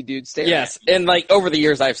crazy dude staring? Yes. And like over the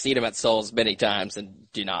years I've seen him at Sol's many times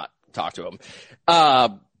and do not talk to him.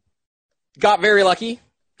 Got very lucky.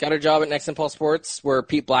 Got a job at Next Impulse Sports where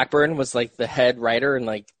Pete Blackburn was like the head writer and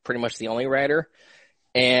like pretty much the only writer.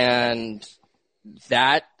 And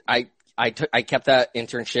that I kept that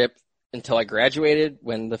internship until I graduated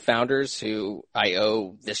when the founders who I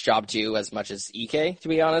owe this job to as much as EK, to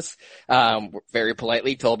be honest, very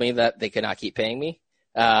politely told me that they could not keep paying me.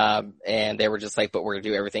 And they were just like, but we're going to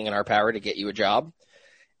do everything in our power to get you a job.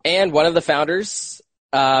 And one of the founders,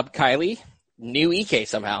 Kylie, knew EK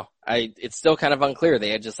somehow. It's still kind of unclear. They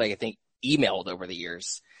had just like, I think, emailed over the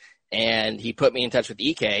years. And he put me in touch with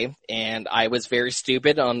EK, and I was very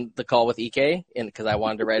stupid on the call with EK because I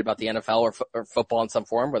wanted to write about the NFL or football in some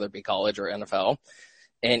form, whether it be college or NFL.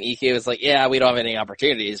 And EK was like, yeah, we don't have any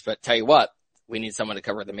opportunities, but tell you what, we need someone to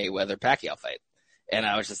cover the Mayweather-Pacquiao fight. And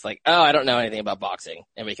I was just like, oh, I don't know anything about boxing.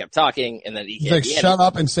 And we kept talking, and then EK like, shut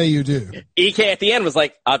up and say you do. EK at the end was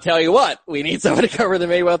like, I'll tell you what, we need someone to cover the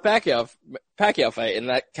Mayweather-Pacquiao fight. And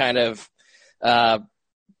that kind of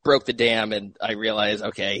broke the dam, and I realized,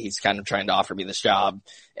 okay, he's kind of trying to offer me this job.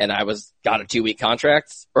 And I got a 2-week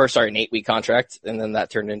contract, an 8-week contract, and then that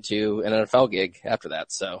turned into an NFL gig after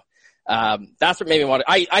that. So that's what made me want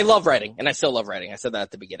to. I love writing, and I still love writing. I said that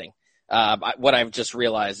at the beginning. What I've just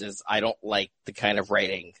realized is I don't like the kind of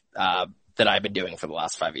writing that I've been doing for the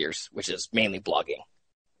last 5 years, which is mainly blogging.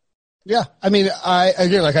 Yeah, I mean,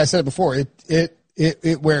 again, like I said before,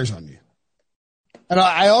 it wears on you. And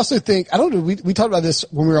I also think, I don't know, we talked about this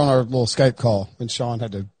when we were on our little Skype call when Sean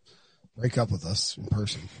had to break up with us in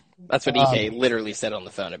person. That's what EK literally said on the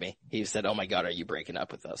phone to me. He said, oh my God, are you breaking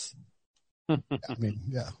up with us? I mean,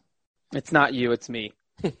 yeah. It's not you, it's me.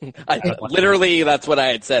 Literally, that's what I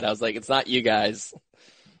had said. I was like, it's not you guys.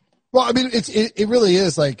 Well, I mean, it really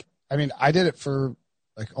is like, I mean, I did it for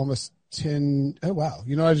like almost 10. Oh, wow.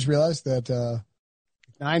 You know, I just realized that,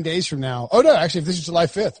 9 days from now. Oh no, actually, if this is July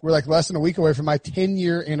 5th, we're like less than a week away from my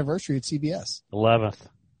 10-year anniversary at CBS. 11th.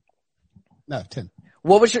 No, 10.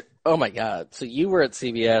 What was oh my God. So you were at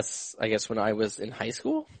CBS, I guess, when I was in high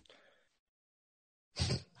school?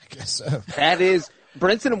 I guess so. That is,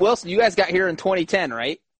 Brinson and Wilson, you guys got here in 2010,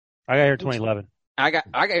 right? I got here in 2011. I got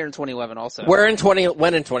here in 2011 also. When in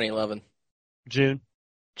 2011? June.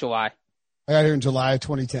 July. I got here in July of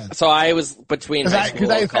 2010. So I was between high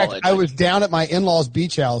school and college. I was down at my in-laws'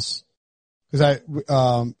 beach house because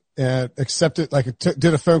and accepted, like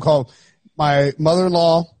did a phone call. My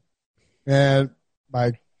mother-in-law and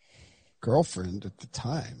my girlfriend at the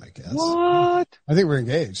time, I guess. What? I think we're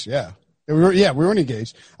engaged. Yeah. We weren't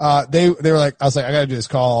engaged. They were like, I was like, I got to do this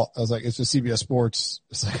call. I was like, it's just CBS Sports.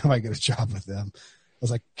 It's like, I might get a job with them. I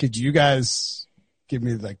was like, could you guys give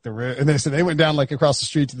me like and they said they went down like across the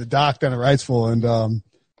street to the dock down at Wrightsville, and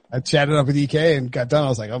I chatted up with EK and got done. I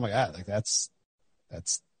was like, oh my God, like that's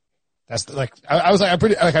like, I was like,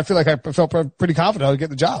 I feel like I felt pretty confident I would get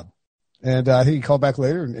the job. And I think he called back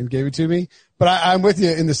later and gave it to me. But I'm with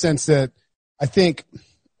you in the sense that I think,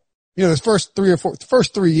 the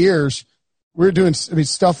first 3 years we were doing,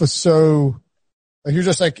 stuff was so, like, you're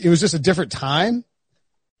just like, it was just a different time.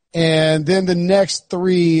 And then the next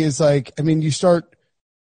 3 is like, you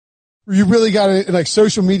really got to, like,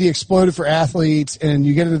 social media exploded for athletes, and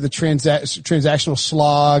you get into the transactional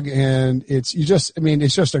slog, and it's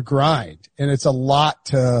just a grind, and it's a lot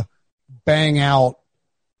to bang out,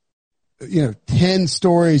 10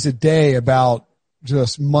 stories a day about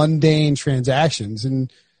just mundane transactions.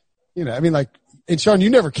 And, and Sean, you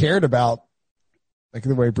never cared about, like,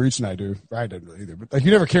 the way Breach and I do. Ryan didn't really either, but like,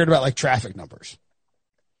 you never cared about, like, traffic numbers.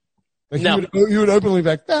 Like, no. You would openly be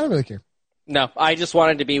like, I don't really care. No, I just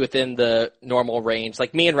wanted to be within the normal range.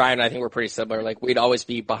 Like, me and Ryan, I think we're pretty similar. Like, we'd always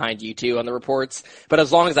be behind you two on the reports. But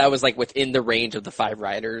as long as I was, like, within the range of the 5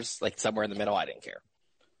 riders, like, somewhere in the middle, I didn't care.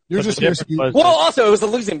 Well, also, it was a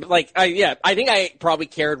losing, like, I think I probably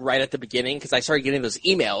cared right at the beginning because I started getting those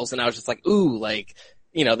emails, and I was just like, ooh, like,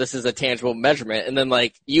 this is a tangible measurement. And then,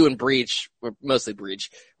 like, you and Breach, or mostly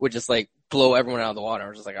Breach, would just, like, blow everyone out of the water. I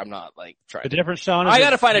was just like, I'm not, like, trying. The difference, Sean, I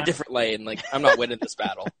gotta find a different lane. Like, I'm not winning this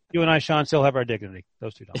battle. You and I, Sean, still have our dignity.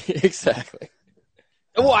 Those two don't. Exactly.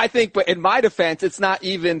 Well, I think, but in my defense, it's not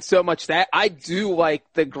even so much that. I do like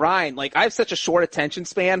the grind. Like, I have such a short attention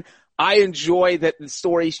span. I enjoy that the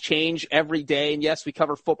stories change every day. And yes, we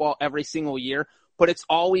cover football every single year, but it's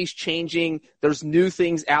always changing. There's new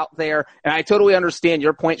things out there. And I totally understand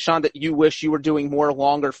your point, Sean, that you wish you were doing more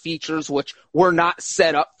longer features, which we're not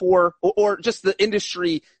set up for, or just the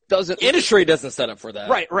industry doesn't set up for that.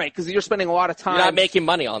 Right. Because you're spending a lot of time. You're not making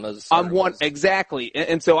money on those. On one, exactly.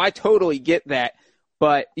 And so I totally get that.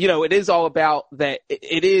 But, it is all about that.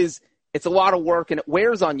 It's a lot of work and it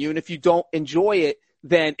wears on you. And if you don't enjoy it,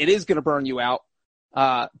 then it is going to burn you out.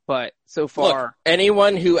 But so far. Look,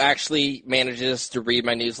 anyone who actually manages to read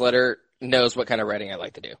my newsletter knows what kind of writing I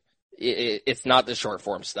like to do. It's not the short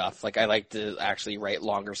form stuff. Like, I like to actually write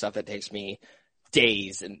longer stuff that takes me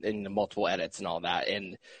days and multiple edits and all that.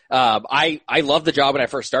 And I loved the job when I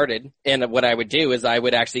first started. And what I would do is I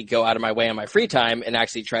would actually go out of my way on my free time and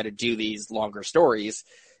actually try to do these longer stories.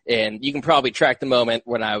 And you can probably track the moment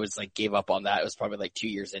when I was like gave up on that. It was probably like 2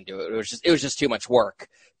 years into it. It was just too much work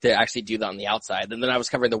to actually do that on the outside. And then I was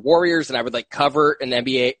covering the Warriors, and I would like cover an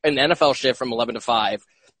NFL shift from 11 to 5,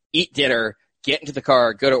 eat dinner, get into the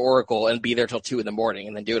car, go to Oracle, and be there till 2 a.m,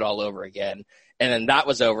 and then do it all over again. And then that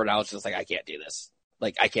was over, and I was just like, I can't do this.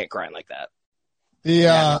 Like, I can't grind like that.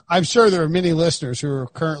 I'm sure there are many listeners who are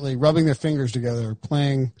currently rubbing their fingers together,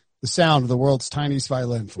 playing the sound of the world's tiniest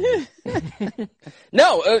violin for me.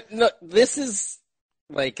 No, this is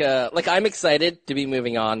like I'm excited to be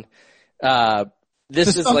moving on.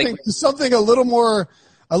 This is something a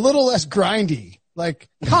little less grindy, like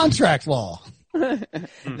contract law.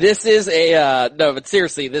 This is but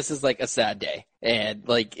seriously, this is like a sad day, and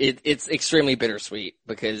like it's extremely bittersweet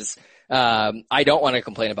because I don't want to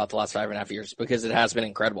complain about the last 5.5 years because it has been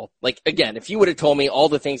incredible. Like, again, if you would have told me all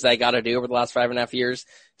the things that I got to do over the last 5.5 years,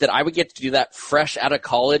 that I would get to do that fresh out of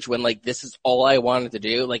college when, like, this is all I wanted to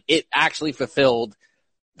do, like, it actually fulfilled,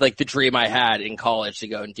 like, the dream I had in college to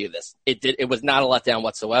go and do this. It was not a letdown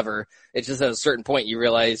whatsoever. It's just at a certain point you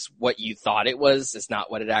realize what you thought it was is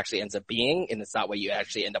not what it actually ends up being, and it's not what you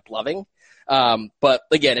actually end up loving. But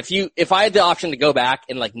again, if I had the option to go back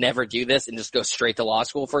and like never do this and just go straight to law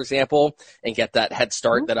school, for example, and get that head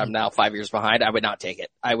start that I'm now 5 years behind, I would not take it.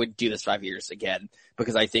 I would do this 5 years again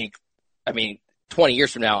because 20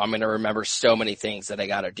 years from now, I'm going to remember so many things that I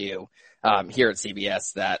got to do, here at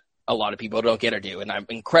CBS that a lot of people don't get to do. And I'm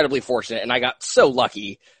incredibly fortunate. And I got so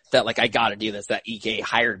lucky that like I got to do this, that EK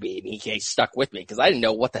hired me and EK stuck with me because I didn't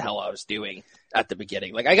know what the hell I was doing at the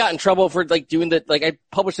beginning. Like I got in trouble for like I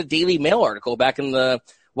published a Daily Mail article back in the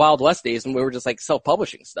Wild West days and we were just like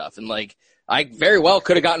self-publishing stuff. And like I very well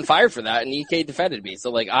could have gotten fired for that and EK defended me.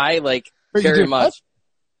 So like I like very much.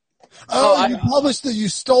 You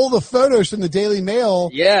stole the photos from the Daily Mail.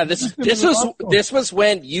 Yeah, this was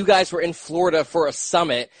when you guys were in Florida for a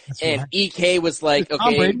summit. That's and right. EK was like,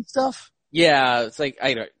 Tom Brady stuff? Yeah, it's like,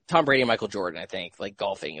 I don't know, Tom Brady and Michael Jordan, I think, like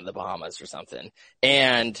golfing in the Bahamas or something.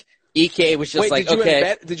 And EK was just did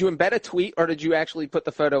you embed a tweet or did you actually put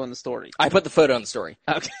the photo in the story? I put the photo in the story.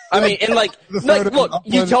 Okay. I mean, and like look,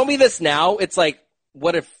 you tell me this now, it's like,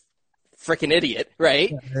 what if freaking idiot,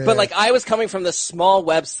 right? Yeah. But like, I was coming from this small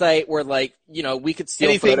website where like, you know, we could steal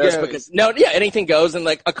anything photos goes. because anything goes, and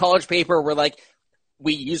like a college paper where like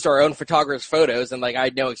we used our own photographers' photos, and like I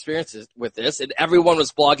had no experiences with this, and everyone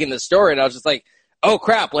was blogging the story, and I was just like, oh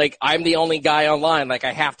crap, like I'm the only guy online, like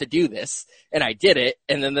I have to do this, and I did it,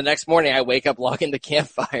 and then the next morning I wake up, log into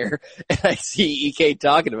Campfire, and I see EK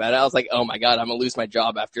talking about it. I was like, oh my god, I'm gonna lose my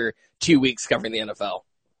job after 2 weeks covering the NFL.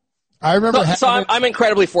 I remember. I'm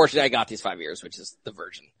incredibly fortunate I got these 5 years, which is the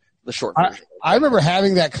short version. I remember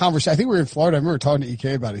having that conversation. I think we were in Florida. I remember talking to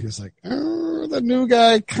EK about it. He was like, the new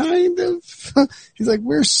guy kind of, he's like,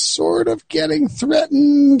 we're sort of getting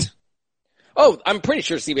threatened. Oh, I'm pretty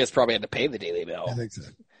sure CBS probably had to pay the Daily Mail. I think so.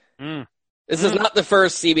 This is not the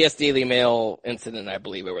first CBS Daily Mail incident, I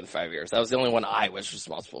believe, over the 5 years. That was the only one I was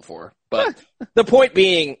responsible for. But the point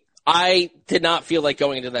being, I did not feel like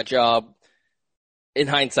going into that job. In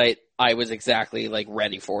hindsight, I was exactly like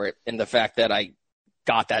ready for it. And the fact that I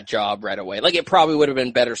got that job right away, like it probably would have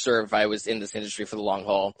been better served if I was in this industry for the long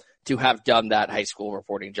haul to have done that high school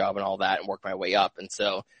reporting job and all that and work my way up. And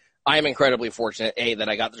so I am incredibly fortunate, A, that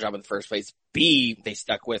I got the job in the first place, B, they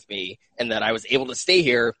stuck with me, and that I was able to stay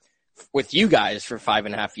here with you guys for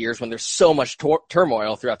 5.5 years when there's so much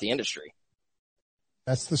turmoil throughout the industry.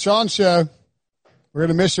 That's the Sean Show. We're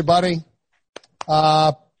going to miss you, buddy.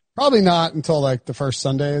 Probably not until like the first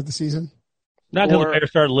Sunday of the season. Not until the Bears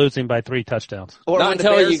start losing by 3 touchdowns. Or not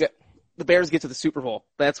until the Bears get to the Super Bowl.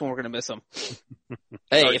 That's when we're going to miss them.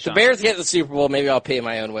 Hey, if the Bears get to the Super Bowl, maybe I'll pay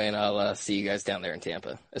my own way and I'll see you guys down there in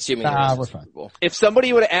Tampa, assuming we're fine. Super Bowl. If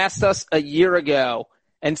somebody would have asked us a year ago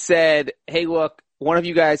and said, hey, look, one of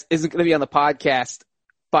you guys isn't going to be on the podcast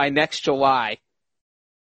by next July,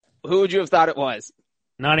 who would you have thought it was?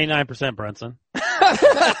 99% Brinson.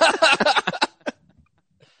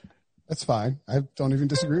 That's fine. I don't even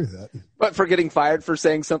disagree with that. But for getting fired for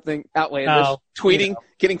saying something outlandish, tweeting,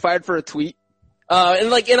 getting fired for a tweet.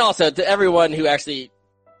 And also to everyone who actually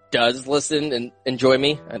does listen and enjoy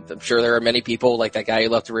me, I'm sure there are many people like that guy who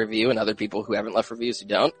left a review and other people who haven't left reviews who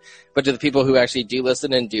don't. But to the people who actually do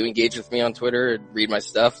listen and do engage with me on Twitter and read my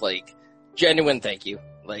stuff, like, genuine thank you.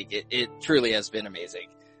 Like, it truly has been amazing.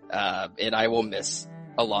 And I will miss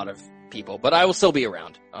a lot of people, but I will still be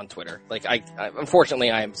around on Twitter. Like,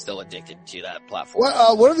 unfortunately, I am still addicted to that platform.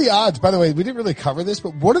 What are the odds, by the way, we didn't really cover this,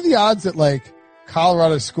 but what are the odds that, like,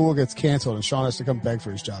 Colorado school gets canceled and Sean has to come beg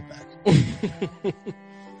for his job back?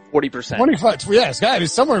 40%. 25. Yeah, it's got to be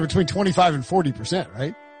somewhere between 25 and 40%,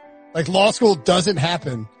 right? Like, law school doesn't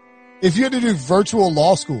happen. If you had to do virtual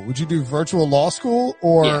law school, would you do virtual law school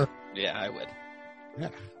or? Yeah, I would. Yeah.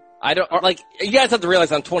 I don't, like, you guys have to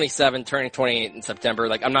realize I'm 27, turning 28 in September.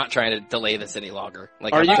 Like, I'm not trying to delay this any longer.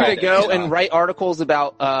 Like, are you going to go and write articles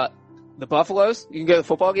about, the Buffaloes? You can go to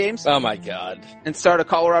football games? Oh my God. And start a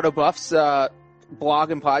Colorado Buffs,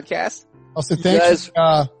 blog and podcast? Also, thanks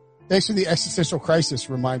for the existential crisis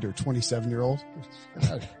reminder, 27-year-old.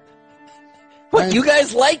 What, you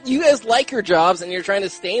guys like your jobs and you're trying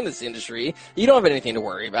to stay in this industry. You don't have anything to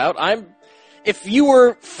worry about. If you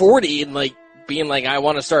were 40 and like, being like, I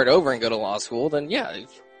want to start over and go to law school, then yeah,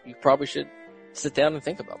 you probably should sit down and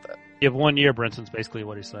think about that. You have 1 year, Brinson's basically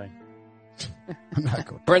what he's saying. I'm not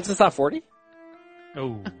going. Brinson's not 40?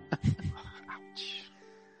 Oh.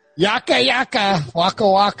 Yaka yaka, waka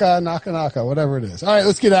waka, naka naka, whatever it is. All right,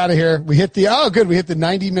 let's get out of here. We hit the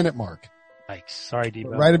 90-minute mark. Yikes. Sorry,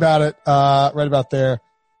 Debo. Right about it. Right about there.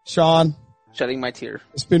 Sean. Shedding my tear.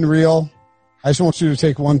 It's been real. I just want you to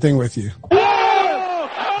take one thing with you.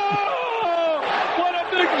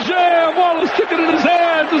 Wallace took it in his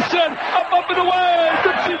hands and said, up and away,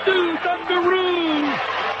 Dixie-doo, Dunkaroo.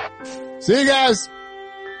 See you guys.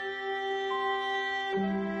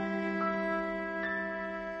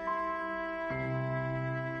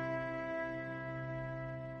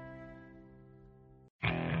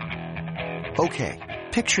 Okay,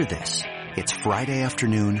 picture this. It's Friday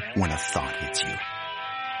afternoon when a thought hits you.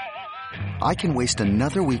 I can waste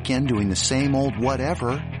another weekend doing the same old whatever,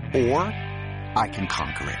 or I can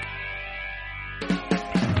conquer it.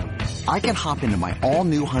 I can hop into my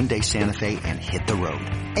all-new Hyundai Santa Fe and hit the road.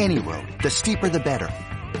 Any road. The steeper the better.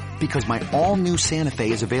 Because my all-new Santa Fe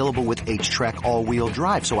is available with H-Track all-wheel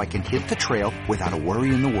drive, so I can hit the trail without a worry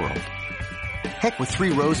in the world. Heck, with 3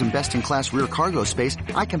 rows and best-in-class rear cargo space,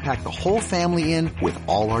 I can pack the whole family in with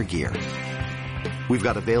all our gear. We've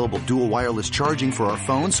got available dual wireless charging for our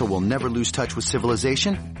phones, so we'll never lose touch with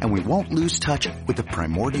civilization, and we won't lose touch with the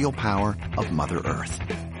primordial power of Mother Earth.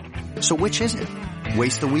 So which is it?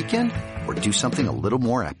 Waste the weekend or do something a little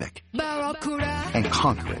more epic? And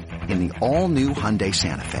conquer it in the all-new Hyundai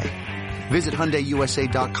Santa Fe. Visit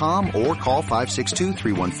HyundaiUSA.com or call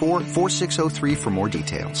 562-314-4603 for more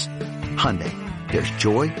details. Hyundai, there's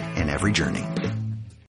joy in every journey.